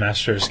like this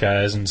master of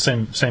disguise and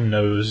same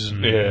nose.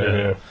 And,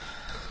 Yeah.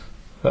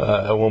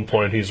 At one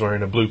point, he's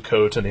wearing a blue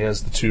coat and he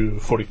has the 2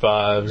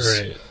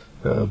 45s,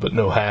 Right. but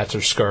no hat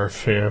or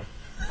scarf. Yeah.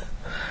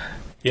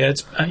 Yeah,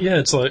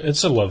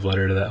 it's a love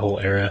letter to that whole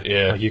era.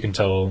 Yeah. Like you can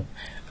tell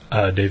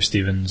Dave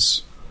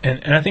Stevens,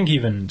 and I think he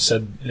even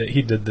said that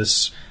he did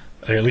this,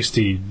 or at least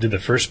he did the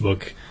first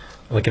book,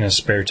 like in his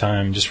spare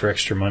time, just for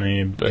extra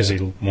money, because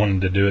he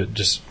wanted to do it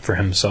just for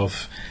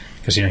himself,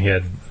 because he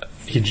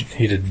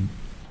did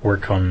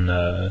work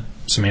on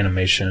some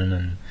animation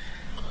and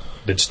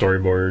did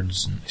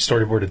storyboards. He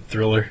storyboarded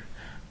Thriller.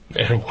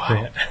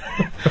 Wow.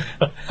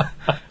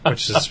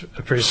 Which is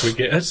a pretty sweet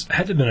game. It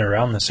had to have been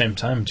around the same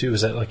time, too.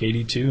 Was that like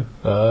 82?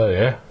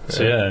 Yeah.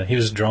 So, yeah, he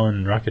was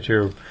drawing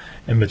Rocketeer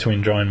in between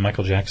drawing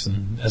Michael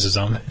Jackson as a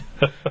zombie.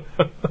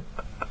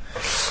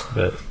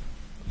 But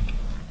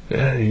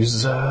yeah,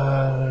 he's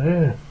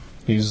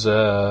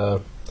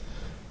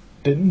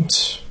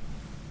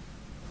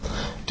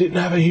didn't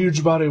have a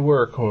huge body of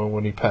work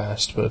when he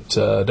passed, but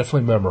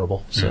definitely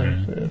memorable. So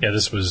yeah,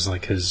 this was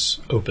like his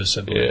opus,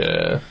 I believe.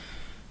 yeah.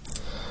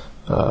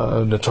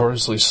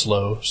 Notoriously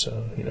slow,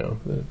 so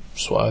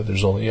that's why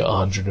there's only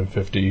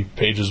 150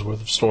 pages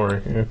worth of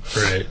story.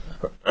 Right.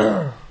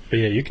 But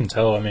yeah, you can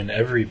tell. I mean,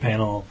 every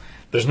panel,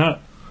 there's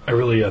not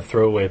a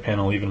throwaway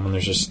panel, even when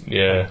there's just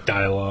like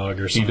dialogue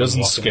or something. He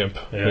doesn't walking. skimp.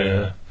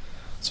 Yeah.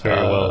 It's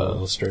very well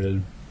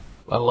illustrated.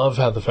 I love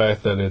how the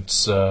fact that it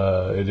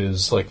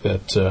is like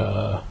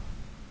that.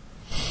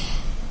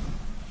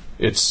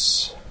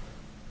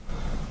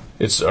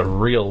 It's a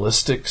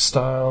realistic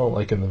style,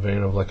 like in the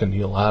vein of like a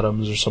Neil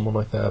Adams or someone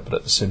like that, but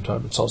at the same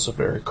time, it's also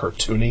very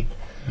cartoony.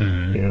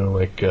 Mm-hmm.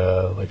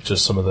 Like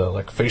just some of the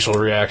like facial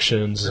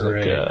reactions,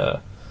 right.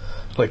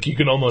 like you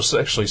can almost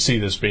actually see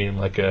this being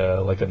like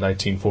a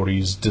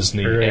 1940s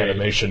Disney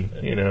animation.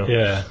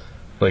 Yeah.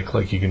 Like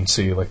you can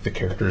see like the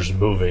characters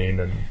moving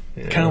and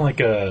kind of like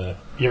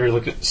you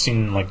ever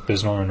seen like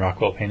those Norman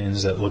Rockwell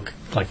paintings that look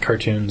like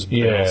cartoons, but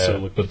they also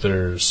look, but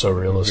they're so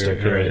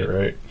realistic,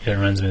 right? Yeah, it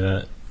reminds me of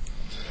that.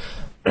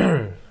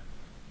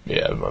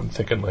 Yeah, I'm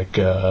thinking like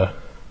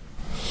kind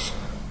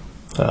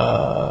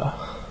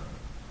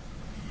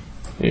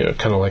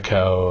of like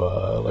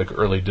how like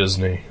early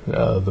Disney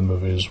the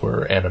movies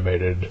were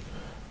animated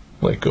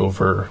like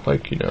over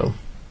like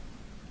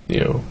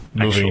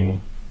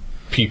moving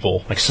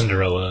people like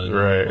Cinderella,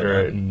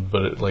 right,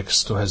 but it like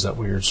still has that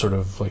weird sort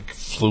of like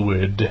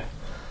fluid,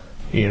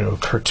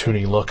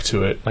 cartoony look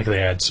to it. Like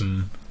they had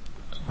some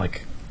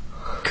like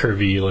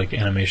curvy like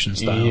animation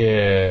style.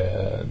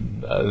 Yeah,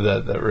 and,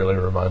 that really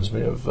reminds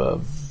me of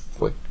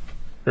like,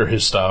 or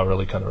his style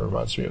really kind of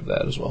reminds me of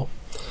that as well.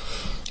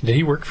 Did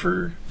he work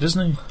for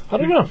Disney? I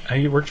don't know.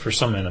 He worked for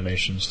some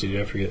animation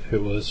studio. I forget who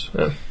it was.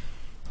 Yeah.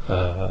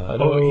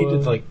 He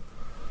did like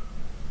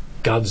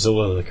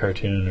Godzilla the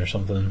cartoon or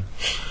something.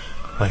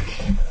 Like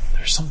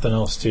there's something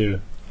else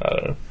too. I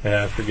don't know.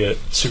 Yeah, I forget.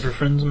 Super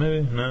Friends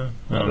maybe? No,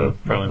 I don't know.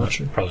 Probably not.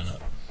 Sure. Probably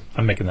not.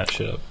 I'm making that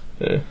shit up.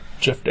 Yeah.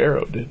 Jeff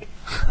Darrow did.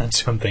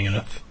 That's who I'm thinking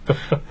of.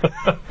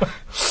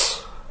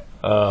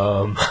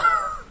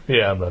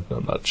 Yeah,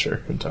 I'm not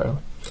sure entirely.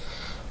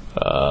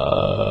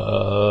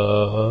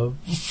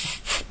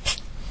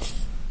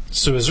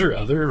 So is there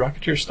other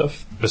Rocketeer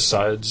stuff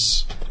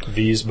besides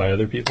these by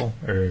other people?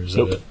 Or is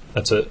that it?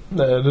 That's it?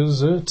 That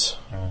is it.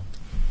 Oh.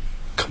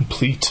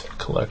 Complete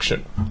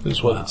collection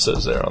is what it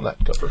says there on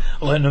that cover.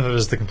 Well, I don't know if it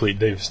was the complete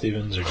Dave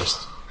Stevens or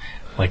just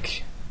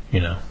like,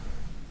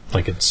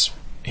 like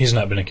he's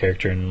not been a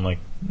character in like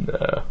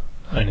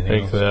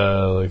anything I think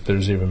like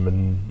there's even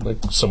been like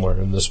somewhere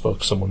in this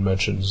book someone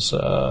mentions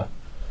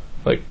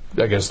like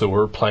I guess there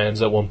were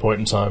plans at one point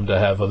in time to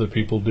have other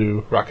people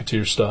do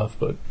Rocketeer stuff,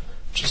 but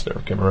just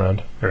never came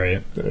around.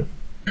 Right. Yeah.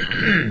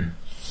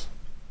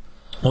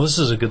 Well, this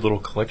is a good little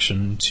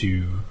collection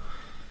to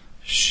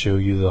show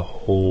you the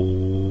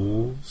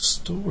whole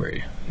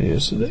story.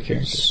 Yes, it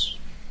is.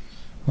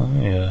 Well,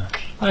 yeah,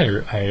 I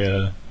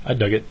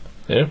dug it.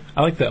 Yeah,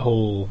 I like that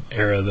whole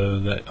era though.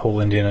 That whole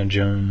Indiana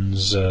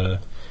Jones, that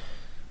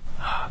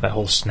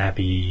whole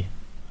snappy,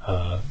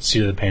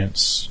 seat of the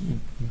pants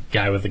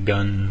guy with a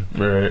gun.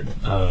 right.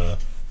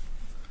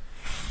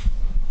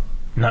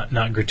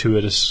 Not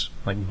gratuitous,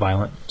 like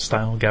violent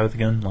style guy with a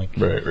gun, like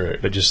Right.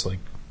 but just like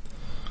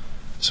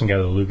some guy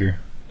with a Luger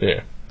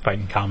Yeah,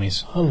 fighting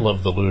commies. I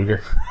love the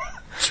Luger.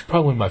 It's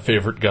probably my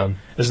favorite gun.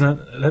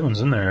 Isn't that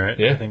one's in there, right?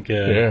 Yeah. I think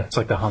Yeah. it's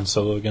like the Han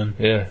Solo gun.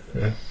 Yeah.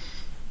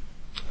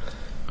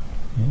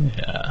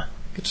 Yeah,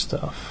 good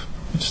stuff.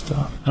 I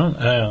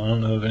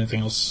don't know of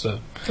anything else to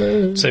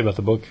say about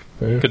the book.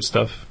 Yeah. Good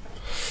stuff.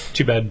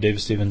 Too bad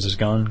Dave Stevens is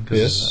gone because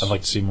Yes. I'd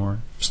like to see more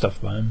stuff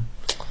by him.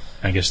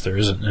 I guess there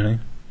isn't any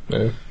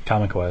Yeah.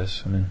 comic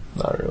wise. I mean,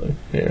 Not really.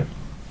 Yeah.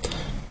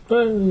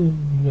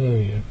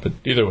 Yeah. But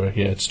either way,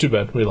 yeah, it's too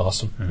bad we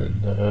lost him.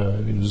 Mm-hmm.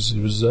 And he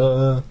was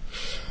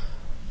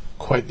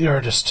Quite the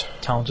artist.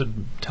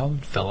 Talented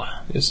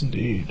fella. Yes,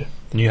 indeed.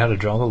 Knew how to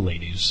draw the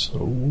ladies.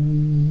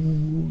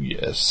 Oh,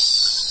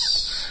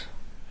 yes.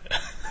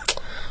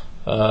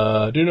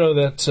 I do know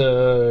that,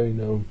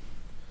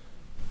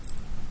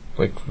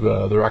 like,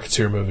 the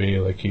Rocketeer movie,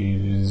 like,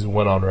 he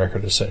went on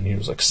record as saying he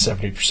was, like,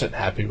 70%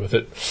 happy with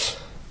it.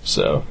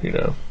 So,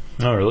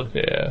 Oh, really?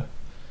 yeah.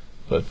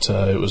 But,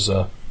 it was,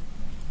 a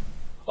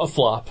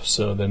flop,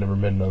 so they never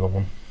made another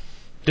one.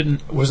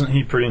 Wasn't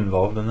he pretty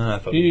involved in that? I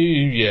thought But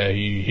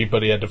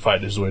he had to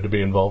fight his way to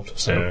be involved.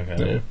 So,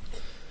 okay. yeah.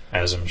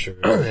 As I'm sure,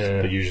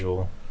 Yeah. the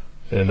usual.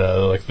 And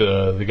like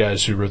the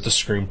guys who wrote the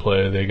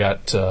screenplay, they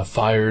got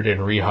fired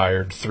and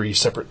rehired 3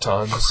 separate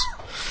times.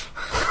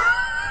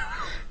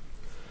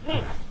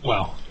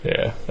 Wow.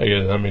 Yeah, he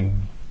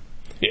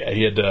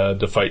had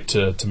to fight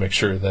to make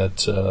sure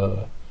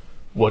that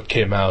what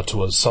came out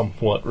was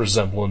somewhat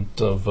resemblant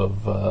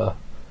of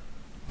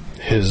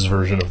his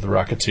version of the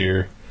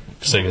Rocketeer.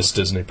 Because I guess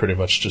Disney pretty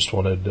much just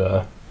wanted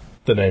the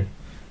name.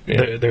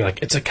 Yeah. They're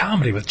like, it's a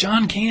comedy with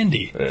John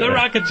Candy, the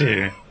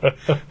Rocketeer.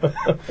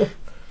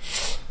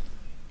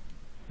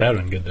 That would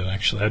have been good, though,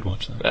 actually. I'd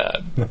watch that.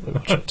 I'd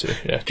watch it too,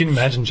 yeah. Can you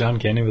imagine John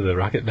Candy with a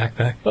rocket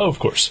backpack? Oh, of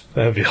course.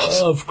 That'd be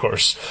awesome. Of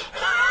course.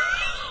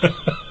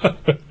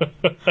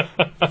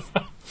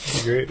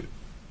 Great.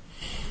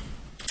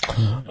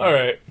 All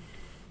right.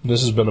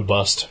 This has been a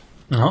bust.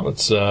 Uh-huh.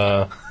 Let's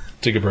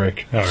take a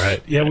break. All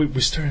right. Yeah,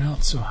 we started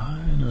out so high,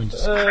 and we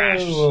just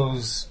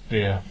crashed.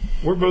 Yeah.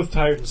 We're both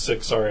tired and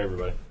sick. Sorry,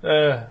 everybody.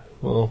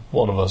 Well,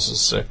 one of us is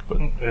sick, but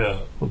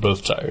Yeah. we're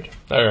both tired.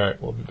 All right,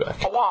 we'll be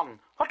back. A 1,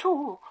 a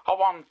 2, a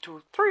 1,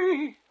 2,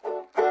 3.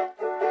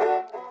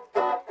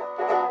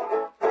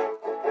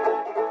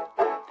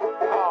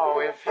 Oh,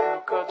 if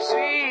you could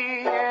see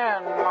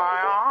in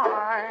my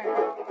eye,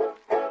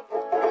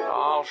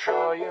 I'll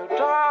show you,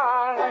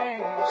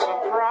 darling,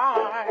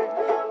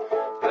 surprise.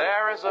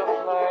 There is a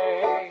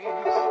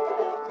place,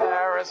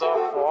 there is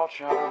a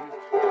fortune,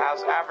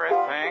 has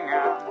everything,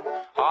 and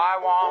I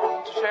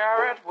want to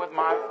share it with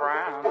my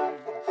friends.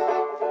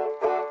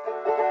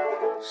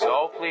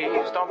 So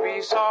please don't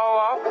be so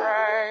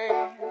afraid,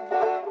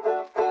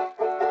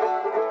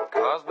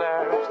 'cause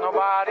there's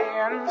nobody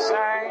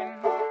insane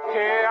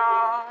here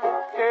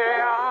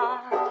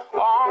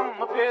on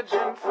the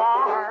pigeon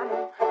farm.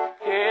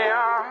 Here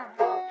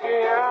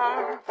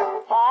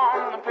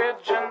on the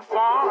pigeon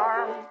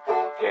farm.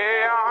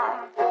 Here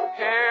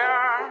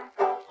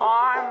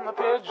on the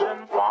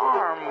pigeon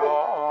farm,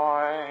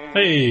 boy.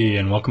 Hey,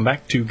 and welcome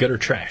back to Gutter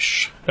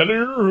Trash.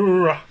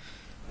 Hello.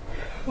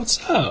 What's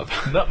up?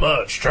 Not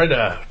much. Trying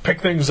to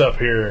pick things up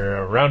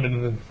here,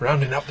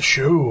 rounding out the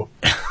show.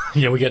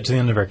 Yeah, we got to the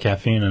end of our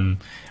caffeine, and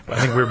I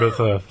think we were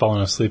both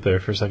falling asleep there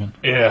for a second.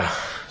 Yeah.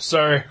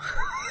 Sorry.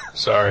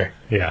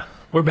 Yeah.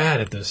 We're bad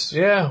at this.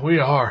 Yeah, we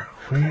are.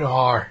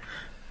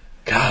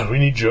 God, we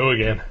need Joe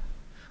again.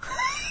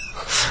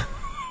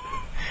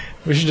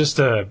 We should just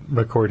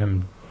record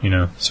him,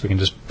 so we can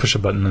just push a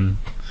button and...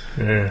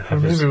 Yeah.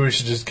 Maybe we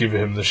should just give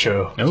him the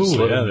show. Oh, Just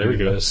let yeah, him there we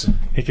do go. this.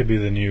 He could be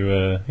the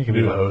new... he could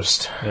be New the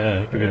host. Yeah,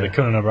 he could be Yeah. the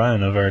Conan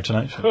O'Brien of our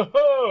Tonight Show.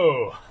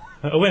 Oh!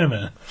 Oh, wait a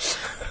minute.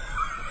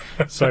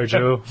 Sorry,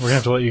 Joe. We're going to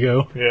have to let you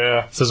go.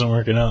 Yeah. This isn't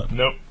working out.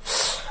 Nope.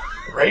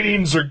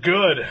 Ratings are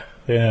good.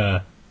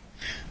 Yeah.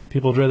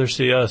 People would rather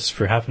see us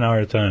for half an hour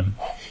at a time.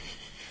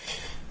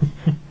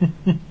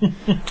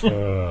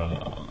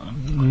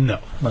 No,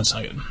 that's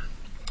not good.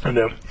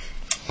 Nope.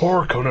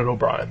 Poor Conan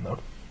O'Brien, though.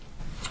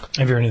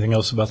 Have you heard anything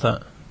else about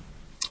that?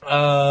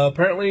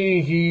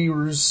 Apparently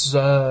he's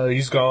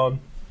gone.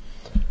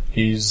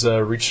 He's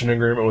reached an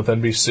agreement with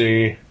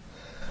NBC.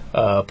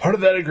 Part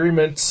of that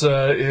agreement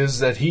is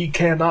that he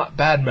cannot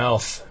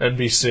badmouth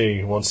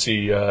NBC once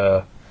he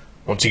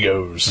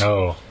goes.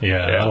 Oh,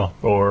 yeah.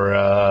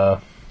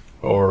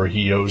 Or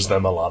he owes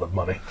them a lot of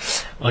money.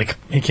 Like,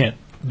 he can't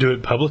do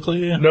it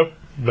publicly? Nope.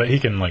 But he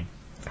can, like,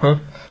 Huh?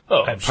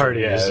 Oh, at sure,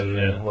 parties.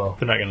 yeah, well,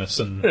 they're not going to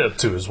send...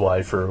 to his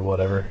wife or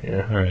whatever.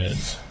 Yeah.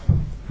 Right.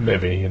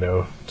 Maybe,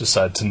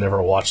 decide to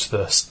never watch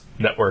the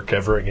network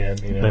ever again.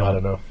 I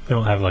don't know. They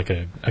don't have, like,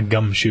 a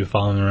gumshoe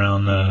falling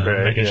around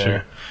making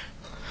sure.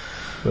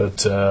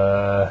 But,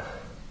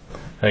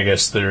 I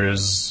guess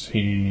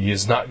he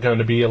is not going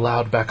to be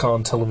allowed back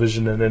on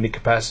television in any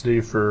capacity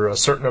for a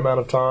certain amount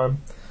of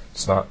time.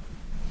 It's not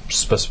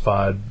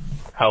specified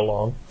how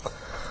long.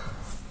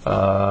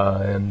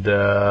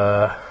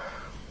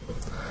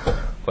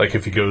 Like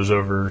if he goes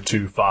over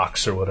to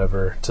Fox or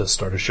whatever to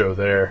start a show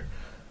there,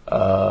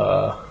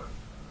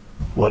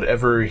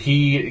 whatever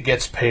he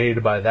gets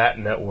paid by that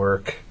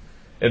network,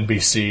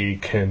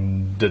 NBC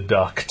can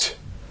deduct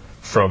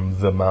from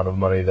the amount of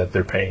money that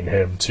they're paying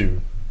him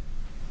to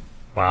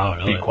Wow,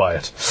 really? be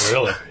quiet.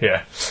 Really?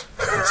 Yeah.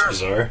 That's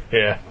bizarre.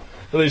 Yeah.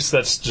 At least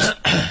that's just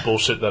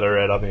bullshit that I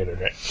read on the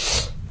internet.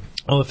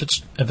 Well, if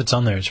it's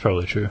on there, it's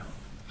probably true.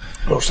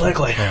 Most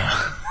likely.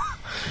 Yeah.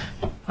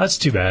 That's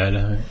too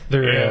bad.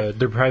 They're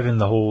depriving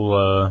the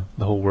whole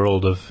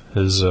world of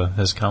his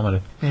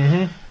comedy.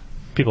 Mm-hmm.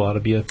 people ought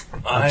to be I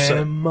upset.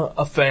 am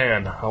a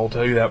fan, I will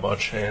tell you that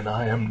much, and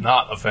I am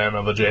not a fan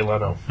of a Jay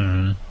Leno.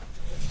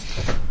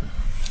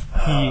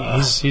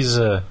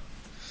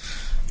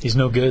 He's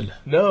no good.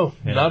 No,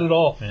 not at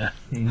all. Yeah.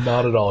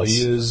 Not at all.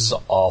 He is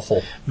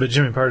awful. But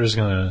Jimmy Pardo's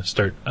going to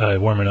start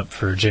warming up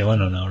for Jay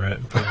Leno now, right?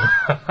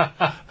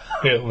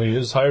 Yeah, he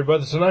is hired by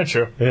the Tonight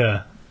Show.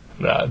 Yeah.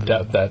 Nah, I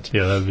doubt that.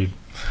 Yeah, that'd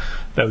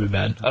be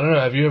bad. I don't know.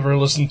 Have you ever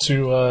listened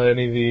to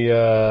any of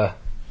the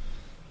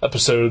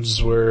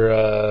episodes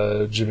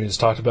where Jimmy has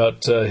talked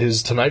about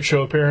his Tonight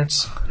Show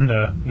appearance?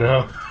 No.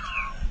 No.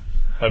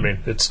 I mean,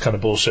 it's kind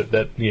of bullshit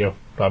that,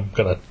 I'm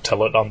going to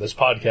tell it on this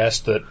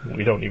podcast that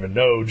we don't even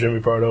know Jimmy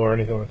Pardo or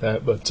anything like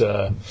that. But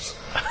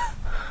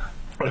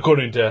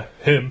according to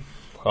him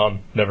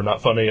on Never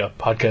Not Funny, a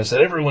podcast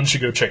that everyone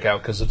should go check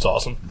out because it's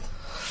awesome.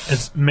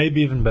 It's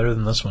maybe even better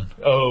than this one.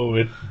 Oh,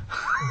 it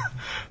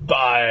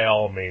by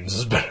all means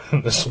is better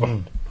than this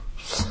one.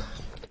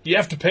 You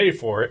have to pay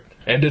for it,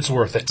 and it's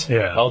worth it.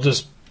 Yeah. I'll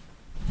just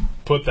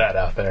put that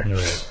out there.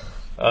 Right.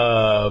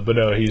 But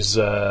no, he's,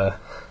 I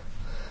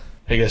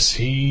guess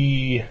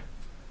he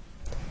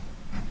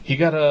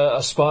got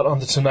a spot on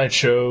The Tonight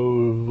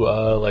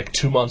Show,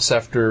 2 months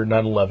after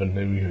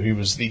 9/11. He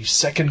was the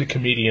second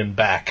comedian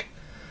back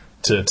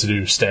to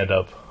do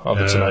stand-up on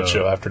The Tonight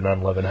Show after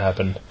 9/11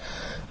 happened.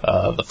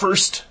 The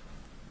first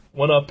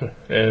went up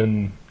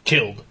and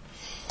killed.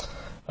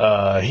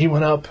 He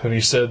went up and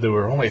he said there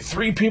were only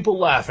 3 people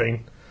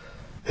laughing: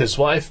 his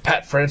wife,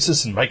 Pat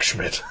Francis, and Mike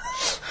Schmidt.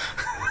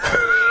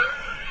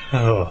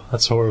 Oh,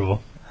 that's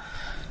horrible.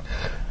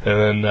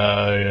 And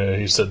then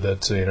he said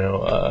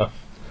that,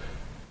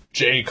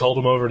 Jay called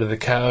him over to the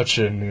couch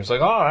and he was like,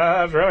 "Oh,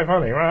 that's really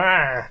funny."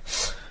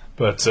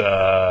 But,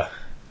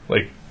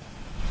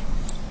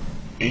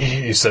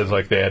 he said,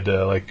 they had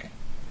to,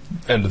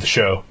 end the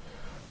show.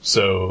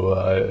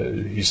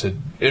 So he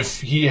said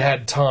if he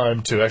had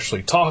time to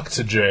actually talk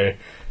to Jay,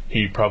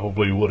 he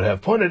probably would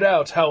have pointed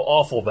out how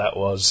awful that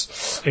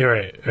was.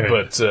 Right.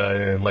 But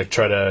and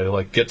try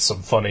to get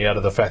some funny out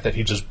of the fact that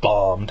he just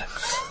bombed.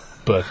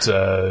 But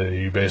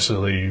he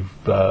basically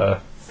They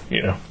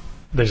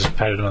just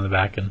patted him on the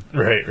back and...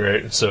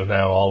 right. So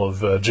now all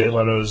of Jay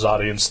Leno's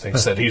audience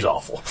thinks that he's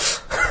awful.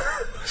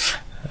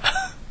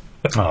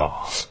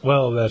 Oh.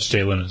 Well, that's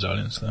Jay Leno's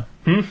audience, though.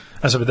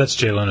 I said, but that's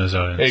Jay Leno's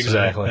audience.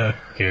 Exactly. So,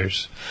 who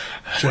cares?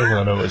 Jay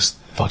Leno is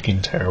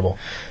fucking terrible.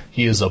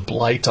 He is a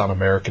blight on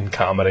American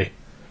comedy.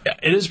 Yeah,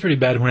 it is pretty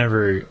bad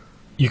whenever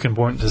you can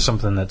point to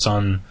something that's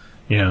on,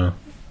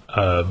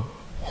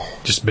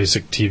 just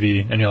basic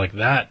TV, and you're like,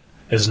 that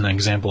is an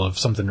example of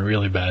something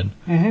really bad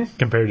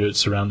compared to its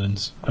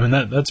surroundings. I mean,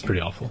 that's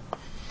pretty awful.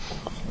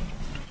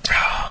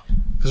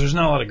 Because there's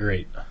not a lot of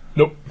great.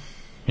 Nope.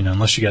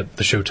 Unless you got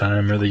the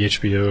Showtime or the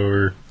HBO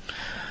or...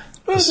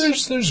 Well,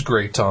 there's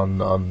great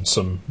on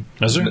some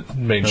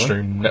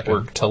mainstream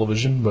network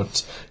television,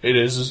 but it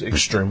is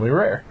extremely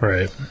rare.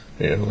 Right.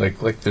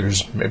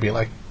 There's maybe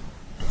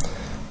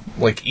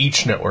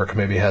each network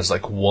maybe has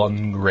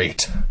one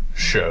great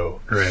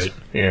show. Right.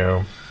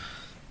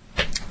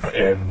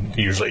 And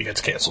usually it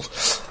gets canceled.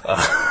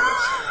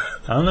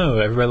 I don't know.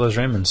 Everybody Loves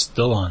Raymond's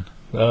still on.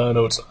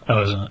 No, it's not.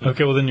 Oh, it's not.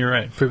 Okay, well then you're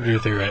right. Prove your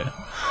theory right.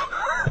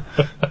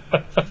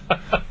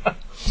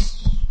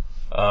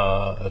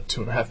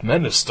 2.5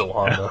 Men is still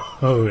on, though.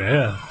 Oh,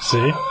 yeah.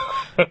 See?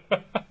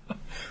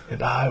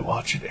 And I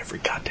watch it every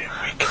goddamn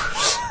week.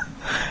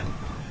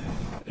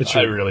 It's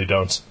I really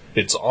don't.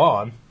 It's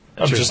on.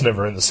 I'm True. just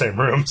never in the same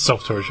room.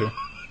 Self-torture.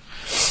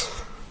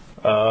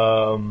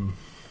 I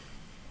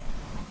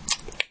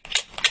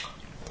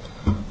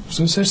was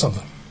going to say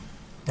something.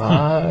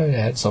 I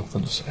had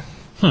something to say.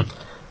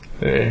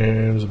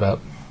 It was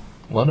about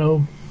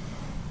Leno,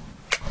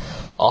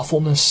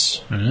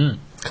 awfulness,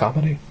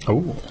 comedy,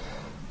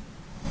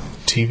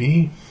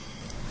 TV,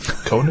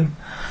 Conan,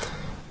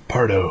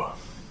 Pardo.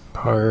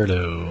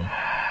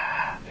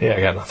 Yeah,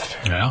 I got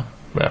nothing. Yeah.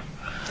 Yeah.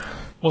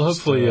 Well,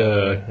 hopefully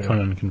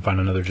Conan can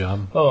find another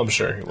job. Oh, I'm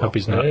sure he will. Hope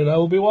he's not and I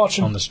will be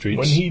watching on the streets.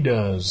 when he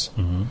does.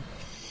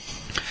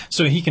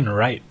 So he can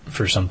write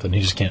for something. He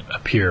just can't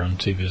appear on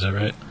TV. Is that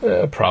right?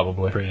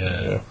 Probably.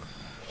 Yeah.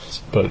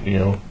 But,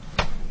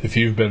 if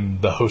you've been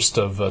the host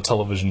of a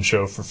television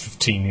show for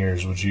 15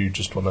 years, would you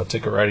just want to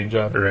take a writing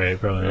job? Right,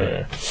 probably right.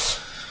 Yeah.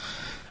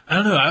 I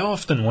don't know. I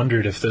often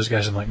wondered if those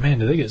guys, I'm like, man,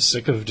 do they get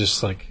sick of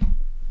just trying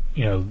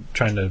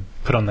to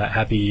put on that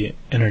happy,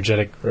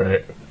 energetic,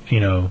 Right.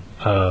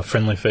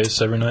 friendly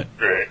face every night?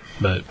 Right.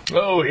 But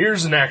Oh,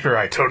 here's an actor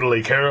I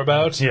totally care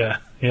about. yeah,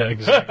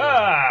 exactly.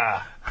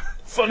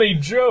 Funny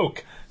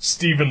joke,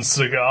 Steven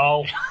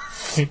Seagal.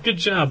 Good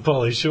job,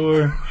 Pauly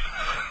Shore.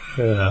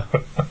 Yeah.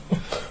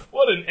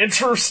 What an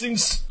interesting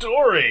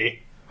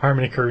story.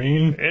 Harmony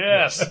Korine.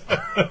 Yes.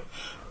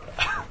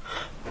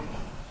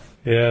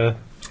 Yeah.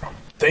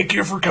 Thank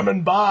you for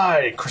coming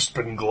by,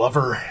 Crispin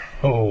Glover.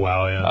 Oh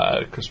wow,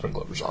 yeah. Crispin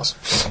Glover's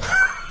awesome.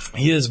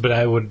 He is, but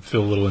I would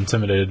feel a little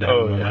intimidated to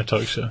have him on my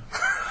talk show.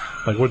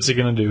 Like, what's he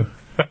gonna do?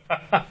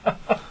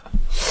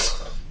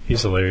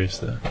 He's hilarious,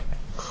 though.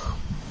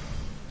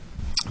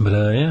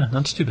 But yeah,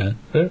 that's too bad.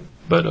 Yeah.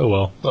 But oh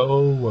well.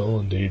 Oh, well,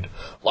 indeed.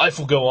 Life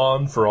will go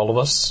on for all of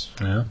us.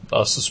 Yeah.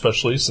 Us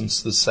especially,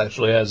 since this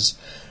actually has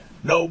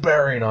no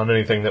bearing on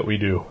anything that we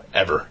do,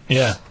 ever.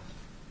 Yeah.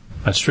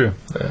 That's true.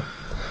 Yeah.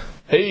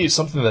 Hey,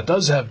 something that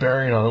does have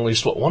bearing on at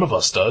least what one of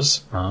us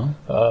does.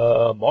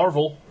 Uh-huh.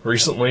 Marvel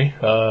recently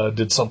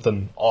did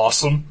something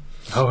awesome.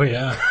 Oh,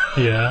 yeah.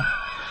 Yeah.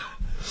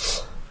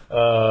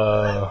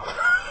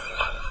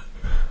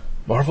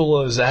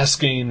 Marvel is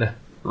asking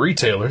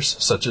retailers,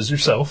 such as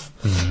yourself,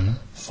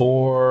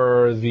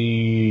 for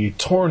the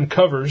torn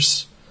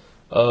covers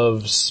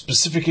of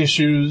specific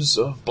issues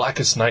of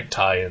Blackest Night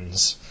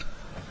tie-ins.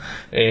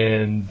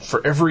 And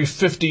for every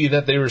 50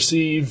 that they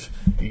receive,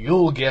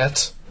 you'll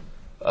get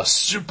a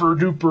super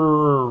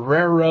duper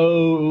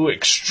raro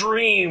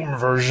extreme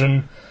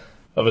version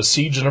of a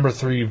Siege number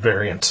 3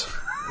 variant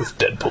with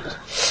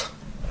Deadpool.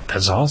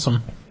 That's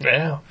awesome.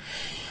 Yeah.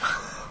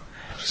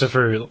 Except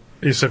for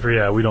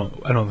yeah,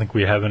 I don't think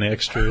we have any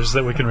extras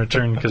that we can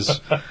return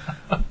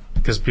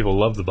because people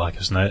love the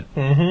Blackest Night.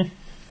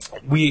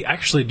 Mm-hmm. We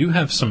actually do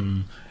have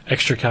some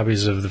extra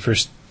copies of the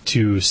first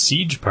 2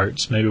 Siege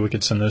parts. Maybe we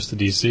could send those to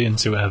DC and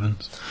see what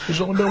happens.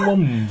 There's only been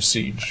 1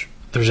 Siege.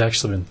 There's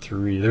actually been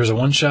 3. There was a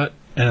one-shot,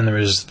 and then there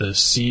was the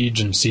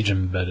Siege and Siege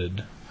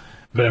Embedded.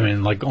 But I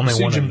mean, like, only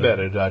Siege one of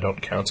Embedded I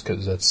don't count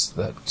because that's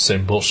that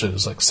same bullshit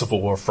as like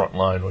Civil War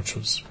Frontline, which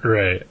was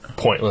right,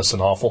 pointless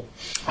and awful.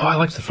 Oh, I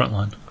liked the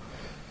Frontline.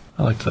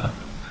 I liked that.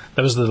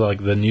 That was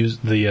the news,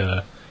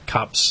 the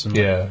cops. And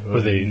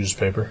with the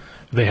newspaper.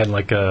 They had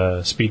like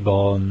a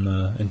speedball in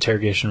the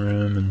interrogation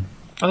room, and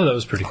I thought that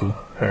was pretty cool.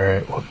 All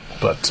right,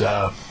 but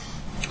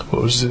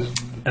what was it?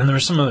 And there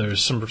was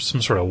some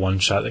sort of one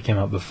shot that came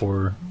out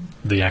before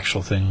the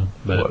actual thing,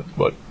 but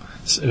What?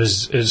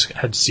 It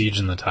had Siege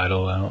in the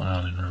title. I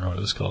don't even remember what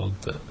it was called.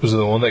 But Was it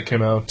the one that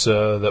came out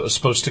that was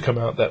supposed to come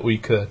out that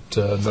week that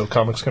No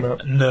Comics came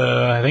out?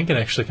 no, I think it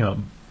actually came out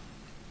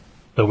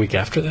the week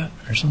after that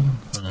or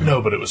something.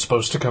 No, but it was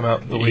supposed to come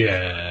out the week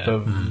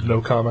of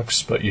No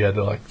Comics, but you had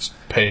to like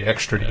pay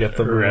extra to get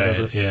them or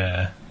whatever. Right?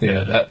 Yeah.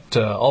 Yeah, that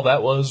all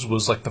that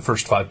was like the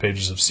first 5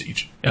 pages of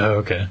Siege. Oh,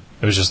 okay.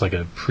 It was just like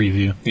a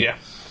preview Yeah.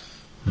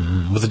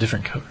 with a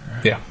different cover.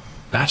 Yeah.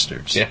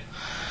 Bastards. Yeah.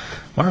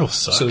 Marvel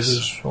sucks. So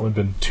there's only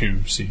been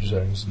 2 Siege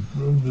things.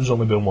 There's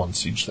only been 1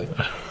 Siege thing.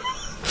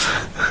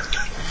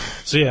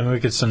 So yeah, maybe we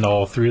could send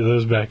all 3 of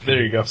those back.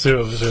 There you go. See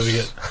what we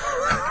get.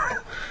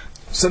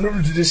 Send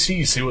them to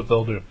DC, see what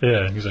they'll do.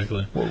 Yeah,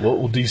 exactly. What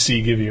will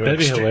DC give you in That'd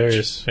be exchange?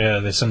 hilarious. Yeah,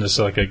 they send us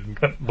like a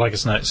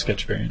Blackest Night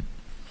sketch variant.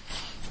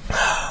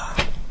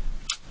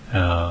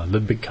 The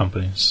big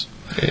companies.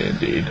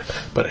 Indeed.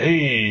 But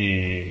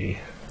hey,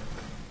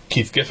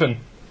 Keith Giffen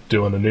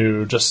doing a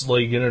new Justice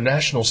League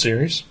International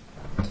series.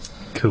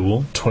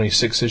 Cool.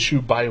 26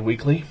 issue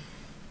bi-weekly.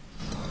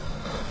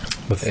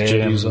 With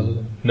And he's,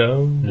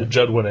 JM.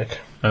 Judd Winnick.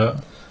 Oh,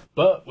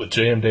 But with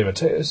J.M.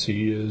 DeMatteis,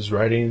 he is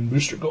writing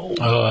Booster Gold.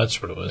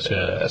 that's what it was.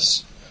 Yeah.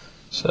 Yes.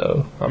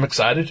 So I'm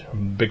excited. I'm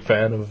a big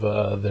fan of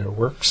their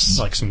works.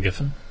 Like some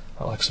Giffen.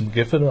 I like some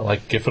Giffen. I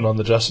like Giffen on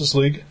the Justice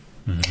League.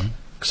 Mm-hmm.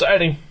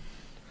 Exciting.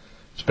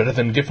 It's better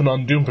than Giffen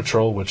on Doom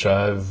Patrol, which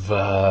I've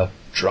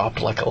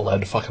dropped like a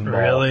lead fucking ball.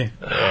 Really?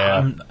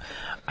 Yeah.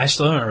 I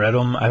still haven't read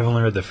them. I've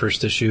only read the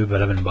first issue,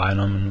 but I've been buying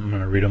them, and I'm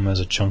going to read them as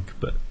a chunk.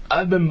 But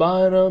I've been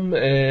buying them,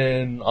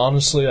 and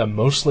honestly, I've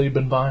mostly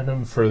been buying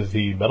them for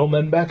the Metal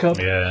Men backup.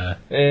 yeah.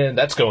 And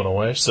that's going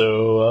away,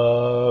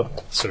 so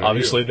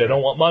obviously they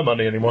don't want my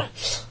money anymore.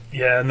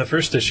 Yeah, in the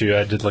first issue,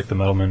 I did like the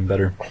Metalman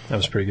better. That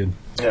was pretty good.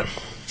 Yeah.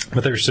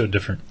 But they were so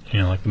different.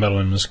 You know, like the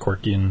Metalman was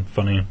quirky and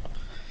funny.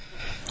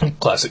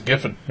 Classic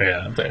Giffen.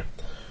 Yeah. Yeah.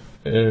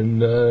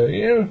 And,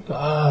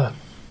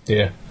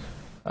 yeah.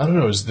 I don't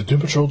know, is the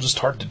Doom Patrol just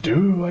hard to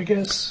do, I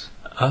guess?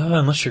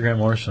 Unless you're Grant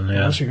Morrison, yeah.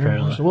 Unless you're Grant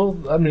apparently.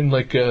 Morrison. Well, I mean,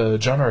 like,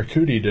 John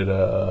Arcudi did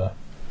a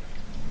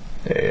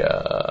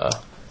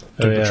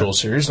Doom Patrol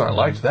series, and I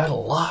liked that a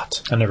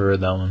lot. I never read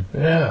that one.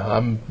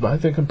 Yeah, I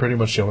think I'm pretty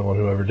much the only one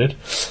who ever did.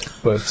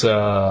 But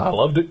I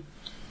loved it.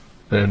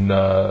 And,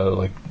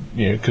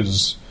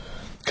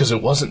 because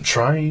it wasn't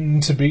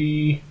trying to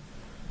be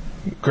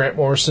Grant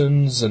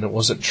Morrison's, and it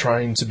wasn't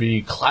trying to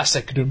be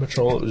classic Doom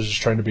Patrol, it was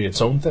just trying to be its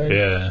own thing.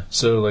 Yeah.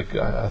 So, like,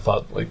 I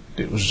thought, like,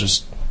 it was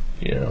just,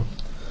 in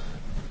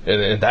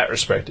that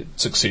respect, it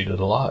succeeded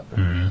a lot.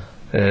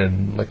 Mm-hmm.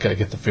 And, like, I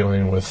get the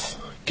feeling with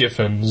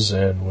Giffen's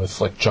and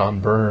with, like, John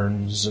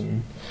Burns,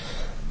 and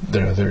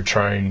they're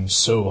trying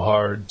so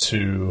hard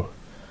to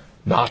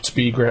not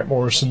be Grant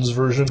Morrison's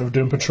version of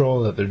Doom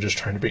Patrol that they're just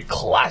trying to be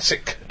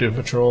classic Doom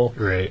Patrol.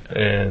 Right.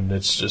 And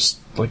it's just,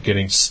 like,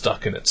 getting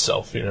stuck in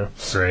itself,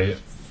 Right.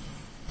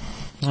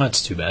 Well,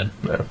 that's too bad.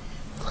 Yeah.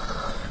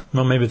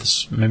 Well, maybe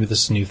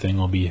this new thing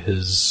will be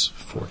his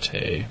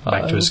forte.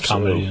 Back to his hope so.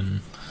 comedy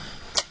and...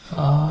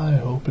 I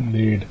hope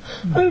indeed.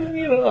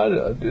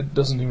 And, it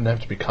doesn't even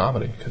have to be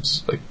comedy,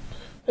 because, like,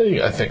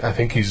 I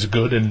think he's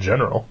good in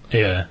general.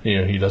 Yeah.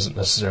 He doesn't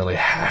necessarily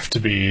have to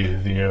be,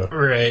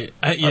 Right.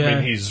 I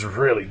mean, he's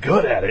really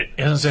good at it.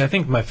 I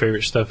think my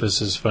favorite stuff is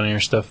his funnier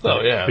stuff.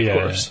 Oh, yeah, but of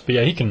course. But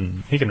yeah, he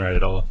can write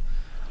it all.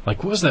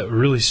 Like, what was that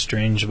really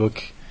strange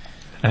book?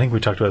 I think we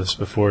talked about this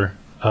before.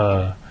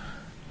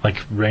 Like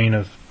Reign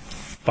of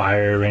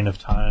Fire, Reign of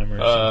Time, or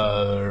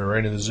something.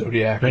 Reign of the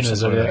Zodiac. Reign of the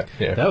Zodiac. Like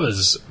that. Yeah. That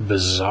was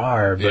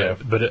bizarre,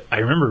 but I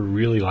remember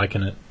really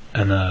liking it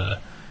and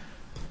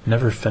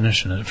never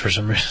finishing it for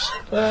some reason.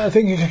 I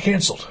think it got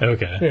canceled.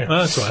 Okay. Yeah. Well,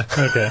 that's why.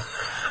 Okay.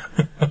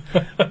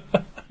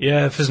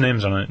 Yeah, if his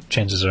name's on it,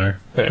 chances are,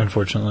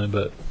 unfortunately.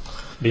 But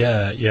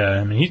yeah.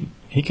 I mean,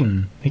 he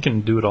can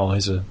do it all.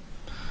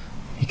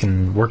 He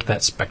can work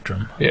that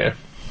spectrum. Yeah.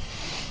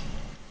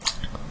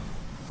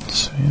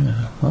 So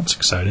yeah, that's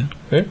exciting.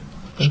 Yeah.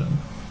 So.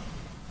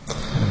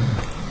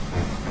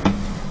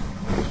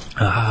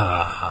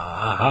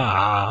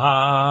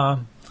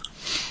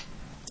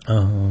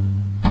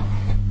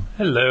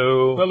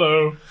 Hello.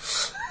 Hello.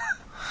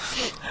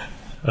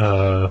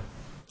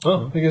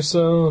 Well, I guess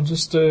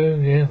just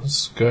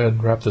let's go ahead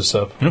and wrap this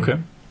up. Okay.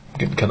 I'm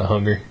getting kind of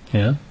hungry.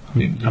 Yeah.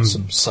 Need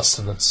some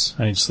sustenance.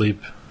 I need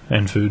sleep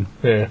and food.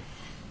 Yeah.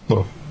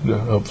 Well,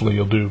 hopefully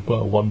you'll do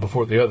one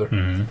before the other.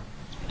 Mm-hmm.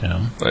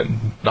 Yeah.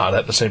 And not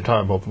at the same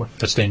time, hopefully.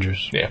 That's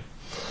dangerous. Yeah.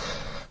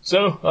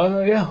 So,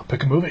 I'll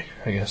pick a movie,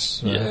 I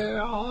guess.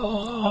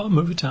 Yeah.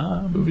 Movie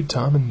time. Movie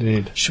time,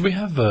 indeed. Should we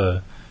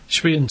have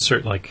should we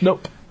insert like...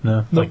 Nope.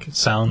 No? Nope. Like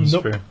sounds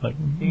Nope. for like...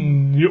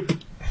 Yep.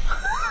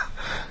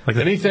 Like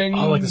the, Anything,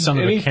 like the sound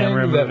of a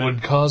camera that moving,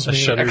 would cause a me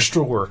shutter.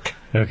 extra work.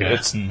 Okay.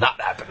 It's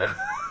not happening.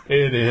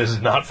 It is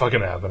not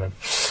fucking happening.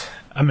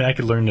 I mean, I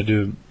could learn to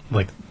do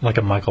like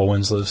a Michael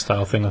Winslow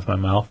style thing with my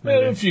mouth.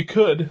 Maybe. If you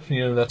could,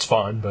 that's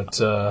fine. But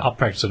I'll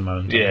practice it in my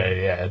own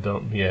time.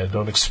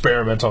 don't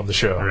experiment on the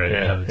show. Right.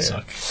 Yeah, That would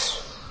suck.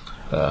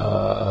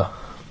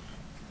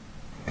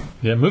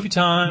 Yeah, movie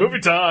time.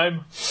 Movie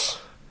time.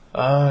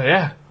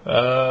 I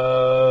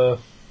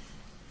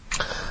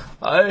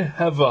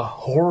have a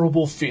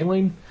horrible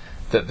feeling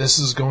that this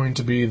is going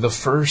to be the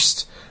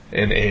first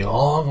in a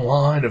long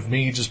line of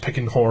me just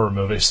picking horror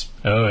movies.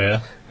 Oh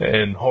yeah.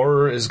 And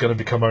horror is going to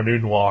become our new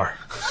noir.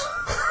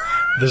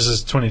 This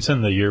is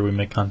 2010, the year we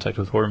make contact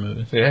with horror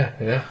movies.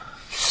 Yeah.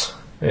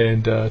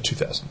 And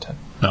 2010.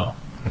 No.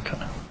 Okay.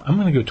 I'm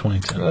going to go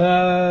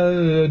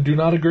 2010. Do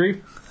not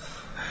agree.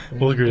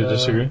 We'll agree to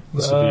disagree.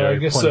 This will be our I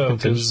guess point of so,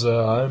 contention. because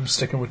I'm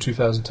sticking with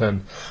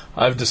 2010.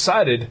 I've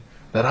decided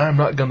that I'm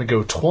not going to go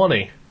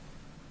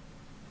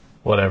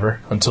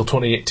until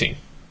 2018.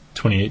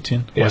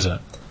 2018? Yeah. Why is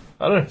that?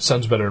 I don't know.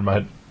 Sounds better in my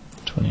head.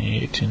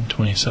 2018,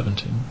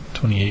 2017,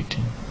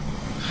 2018.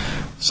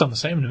 Sound the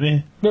same to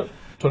me. No.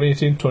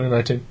 2018,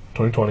 2019,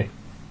 2020,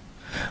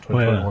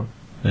 2021.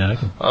 Yeah, I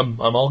can. I'm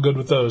all good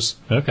with those.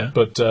 Okay.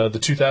 But the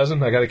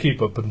 2000, I got to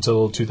keep up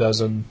until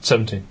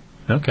 2017.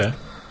 Okay.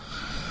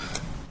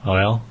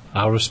 Well,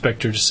 I'll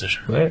respect your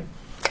decision. All right.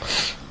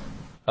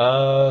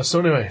 So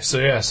anyway, so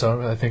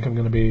I think I'm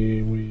going to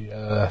be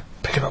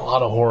picking a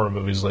lot of horror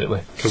movies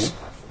lately. Cool.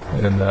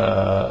 And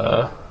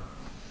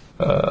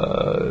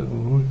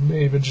we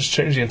may even just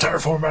change the entire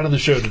format of the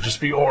show to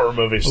just be horror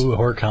movies. Ooh,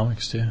 horror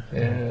comics too.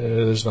 Yeah,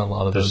 there's not a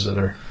lot of those that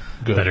are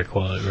good. Better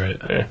quality, right?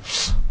 Yeah.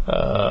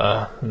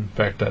 In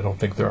fact, I don't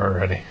think there are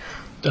any.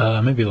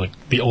 Maybe like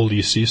the old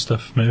UC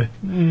stuff, maybe.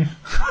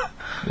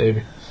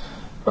 Maybe.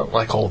 I don't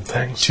like old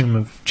things.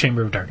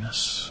 Chamber of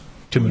Darkness.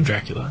 Tomb of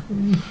Dracula.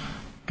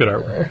 Good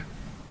artwork.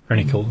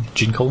 Ernie Colin.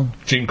 Gene Colin?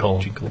 Gene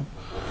Colan. Gene Colin.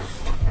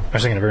 I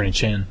was thinking of Ernie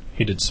Chan.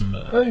 He did some...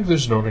 I think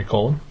there's an Ernie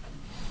Colan.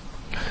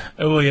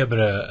 Oh, yeah,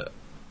 but...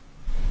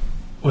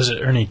 was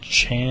it Ernie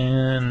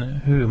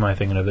Chan? Who am I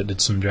thinking of that did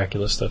some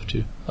Dracula stuff,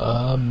 too?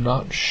 I'm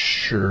not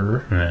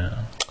sure.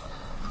 Yeah.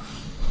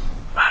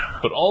 I don't know.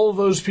 But all of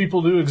those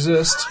people do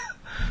exist.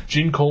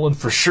 Gene Colan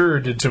for sure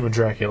did Tomb of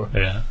Dracula.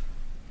 Yeah.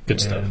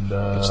 Good stuff. And,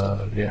 Good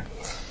stuff. yeah.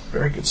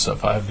 Very good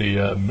stuff. I have the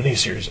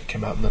miniseries that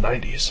came out in the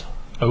 90s.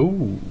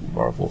 Oh.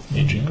 Marvel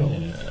from Gene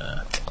Colan.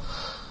 Yeah.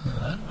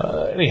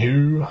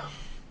 Anywho,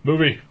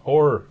 movie,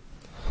 horror.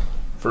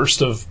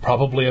 First of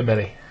probably a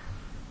many.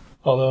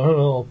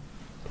 Although,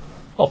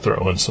 I'll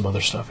throw in some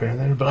other stuff here and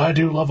there. But I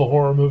do love a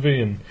horror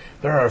movie, and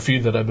there are a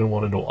few that I've been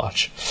wanting to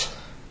watch.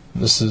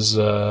 This is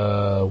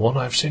one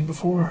I've seen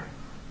before.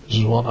 This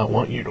is one I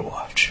want you to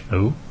watch.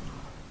 Oh.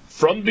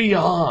 From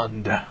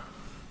Beyond.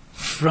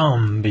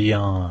 From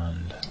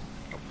Beyond.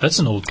 That's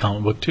an old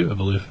comic book, too, I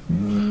believe.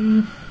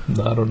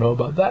 I don't know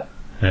about that.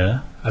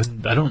 Yeah. I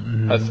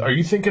don't know. Are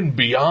you thinking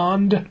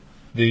Beyond,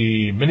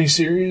 the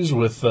miniseries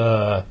with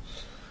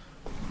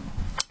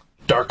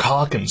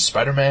Darkhawk and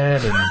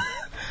Spider-Man and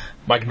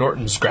Mike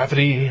Norton's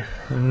Gravity?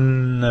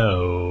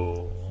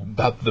 No.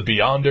 About the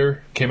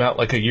Beyonder, came out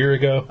like a year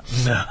ago.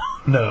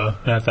 No,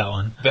 not that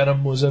one.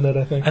 Venom was in it,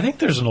 I think. I think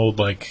there's an old,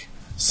 like,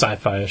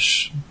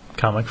 sci-fi-ish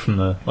comic from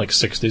the,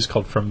 60s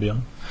called From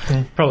Beyond.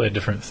 Probably a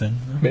different thing.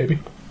 Maybe.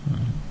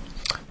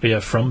 But yeah,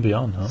 From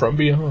Beyond, huh? From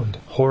Beyond.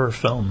 Horror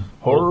film.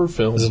 Horror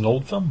film. Is it an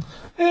old film?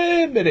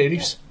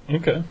 Mid-80s.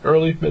 Okay.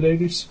 Early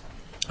mid-80s.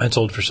 That's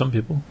old for some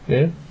people.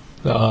 Yeah.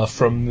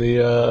 From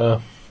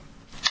the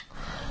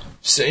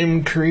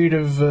same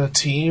creative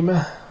team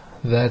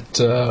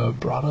that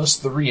brought us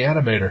The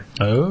Reanimator.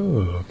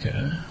 Oh,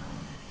 okay.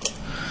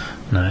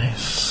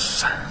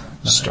 Nice.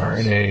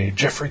 starring a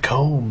Jeffrey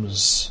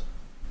Combs,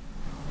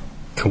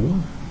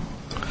 Cool.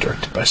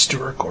 directed by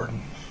Stuart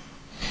Gordon.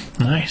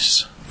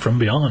 Nice. From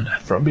Beyond.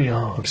 From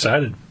Beyond.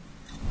 Excited.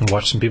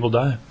 Watch some people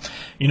die.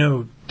 You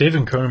know,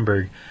 David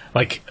Cronenberg,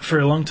 like, for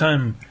a long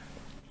time,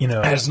 you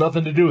know... It has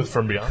nothing to do with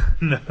From Beyond.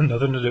 No,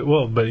 nothing to do...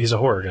 Well, but he's a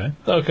horror guy.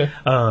 Okay.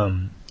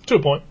 To a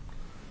point.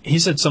 He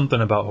said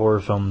something about horror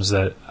films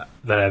that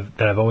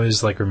I've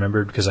always, like,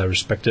 remembered because I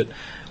respect it.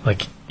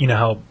 Like, you know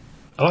how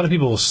a lot of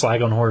people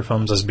slag on horror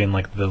films as being,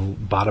 like, the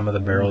bottom of the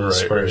barrel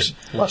as far as...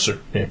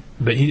 Lesser. Yeah.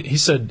 But he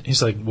said,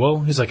 he's like,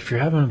 if you're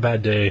having a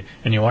bad day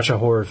and you watch a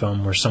horror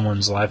film where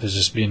someone's life is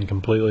just being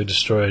completely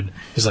destroyed,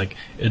 he's like,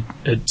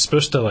 it's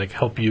supposed to, like,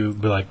 help you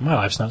be like, my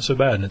life's not so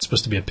bad, and it's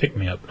supposed to be a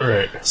pick-me-up.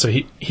 Right. So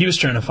he was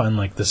trying to find,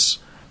 like, this,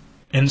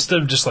 instead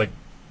of just, like,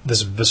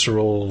 this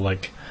visceral,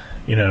 like,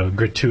 you know,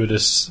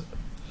 gratuitous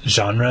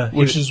genre.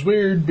 Which is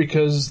weird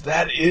because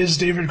that is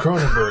David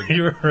Cronenberg.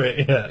 You're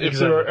right, yeah. If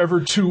there are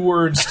ever two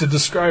words to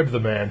describe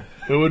the man,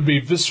 it would be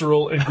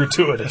visceral and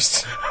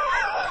gratuitous.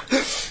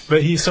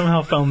 But he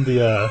somehow found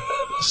the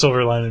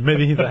silver lining.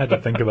 Maybe he had to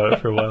think about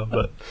it for a while,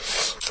 but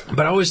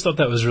I always thought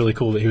that was really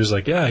cool that he was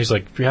like,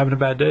 if you're having a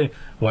bad day,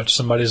 watch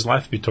somebody's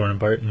life be torn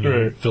apart and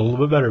you feel a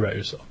little bit better about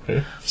yourself.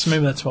 Yeah. So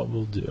maybe that's what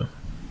we'll do.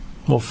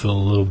 We'll feel a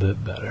little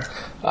bit better.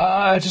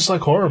 I just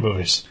like horror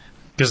movies.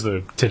 Because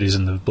the titties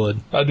and the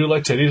blood. I do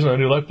like titties and I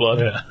do like blood.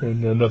 Yeah.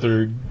 And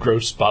other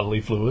gross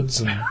bodily fluids.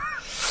 And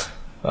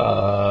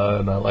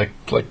I like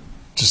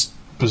just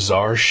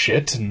bizarre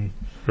shit. And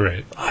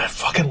Right. I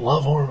fucking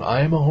love horror.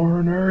 I am a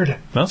horror nerd.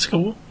 That's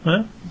cool.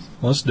 Yeah.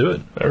 Let's do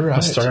it. All right.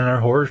 Let's start on our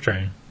horror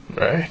train.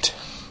 Right.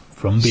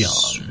 From Beyond.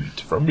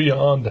 Sweet. From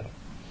Beyond.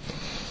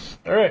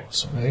 All right.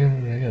 So I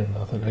got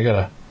nothing. We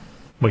gotta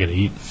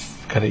eat.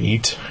 Gotta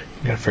eat.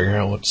 Gotta figure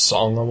out what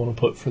song I want to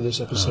put for this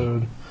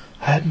episode.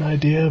 I had an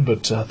idea,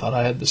 but I thought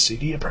I had the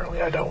CD.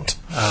 Apparently I don't.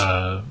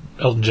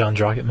 Elton John's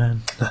Rocket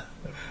Man.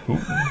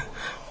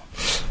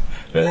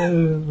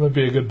 It might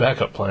be a good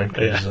backup plan,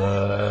 because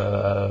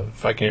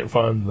if I can't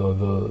find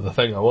the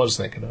thing I was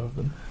thinking of,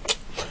 then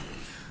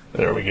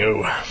there we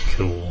go.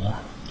 Cool.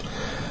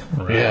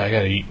 Right. Yeah, I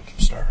gotta eat. I'm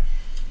starving.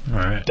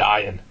 Alright.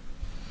 Dying.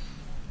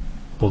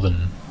 Well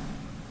then,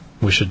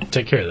 we should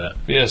take care of that.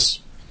 Yes.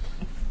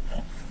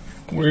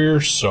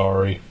 We're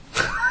sorry.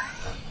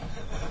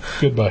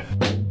 Goodbye.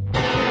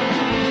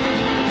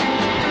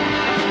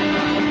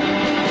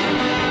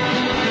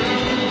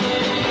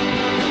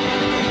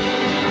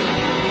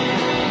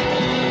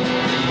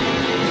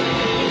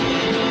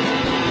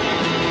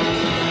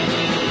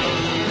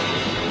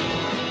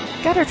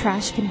 Gutter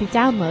Trash can be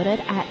downloaded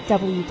at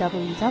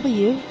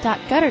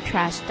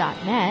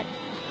www.guttertrash.net,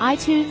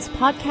 iTunes,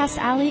 Podcast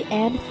Alley,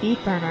 and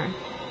Feedburner.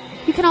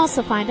 You can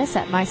also find us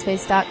at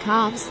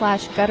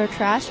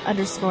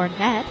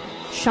myspace.com/guttertrash_net,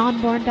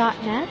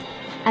 seanborn.net,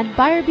 and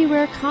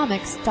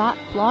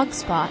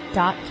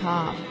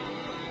buyerbewarecomics.blogspot.com.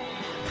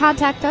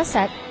 Contact us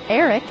at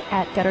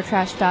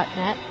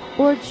eric@guttertrash.net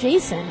or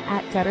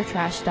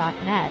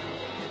jason@guttertrash.net.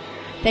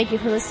 Thank you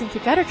for listening to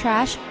Gutter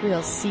Trash.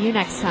 We'll see you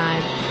next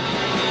time.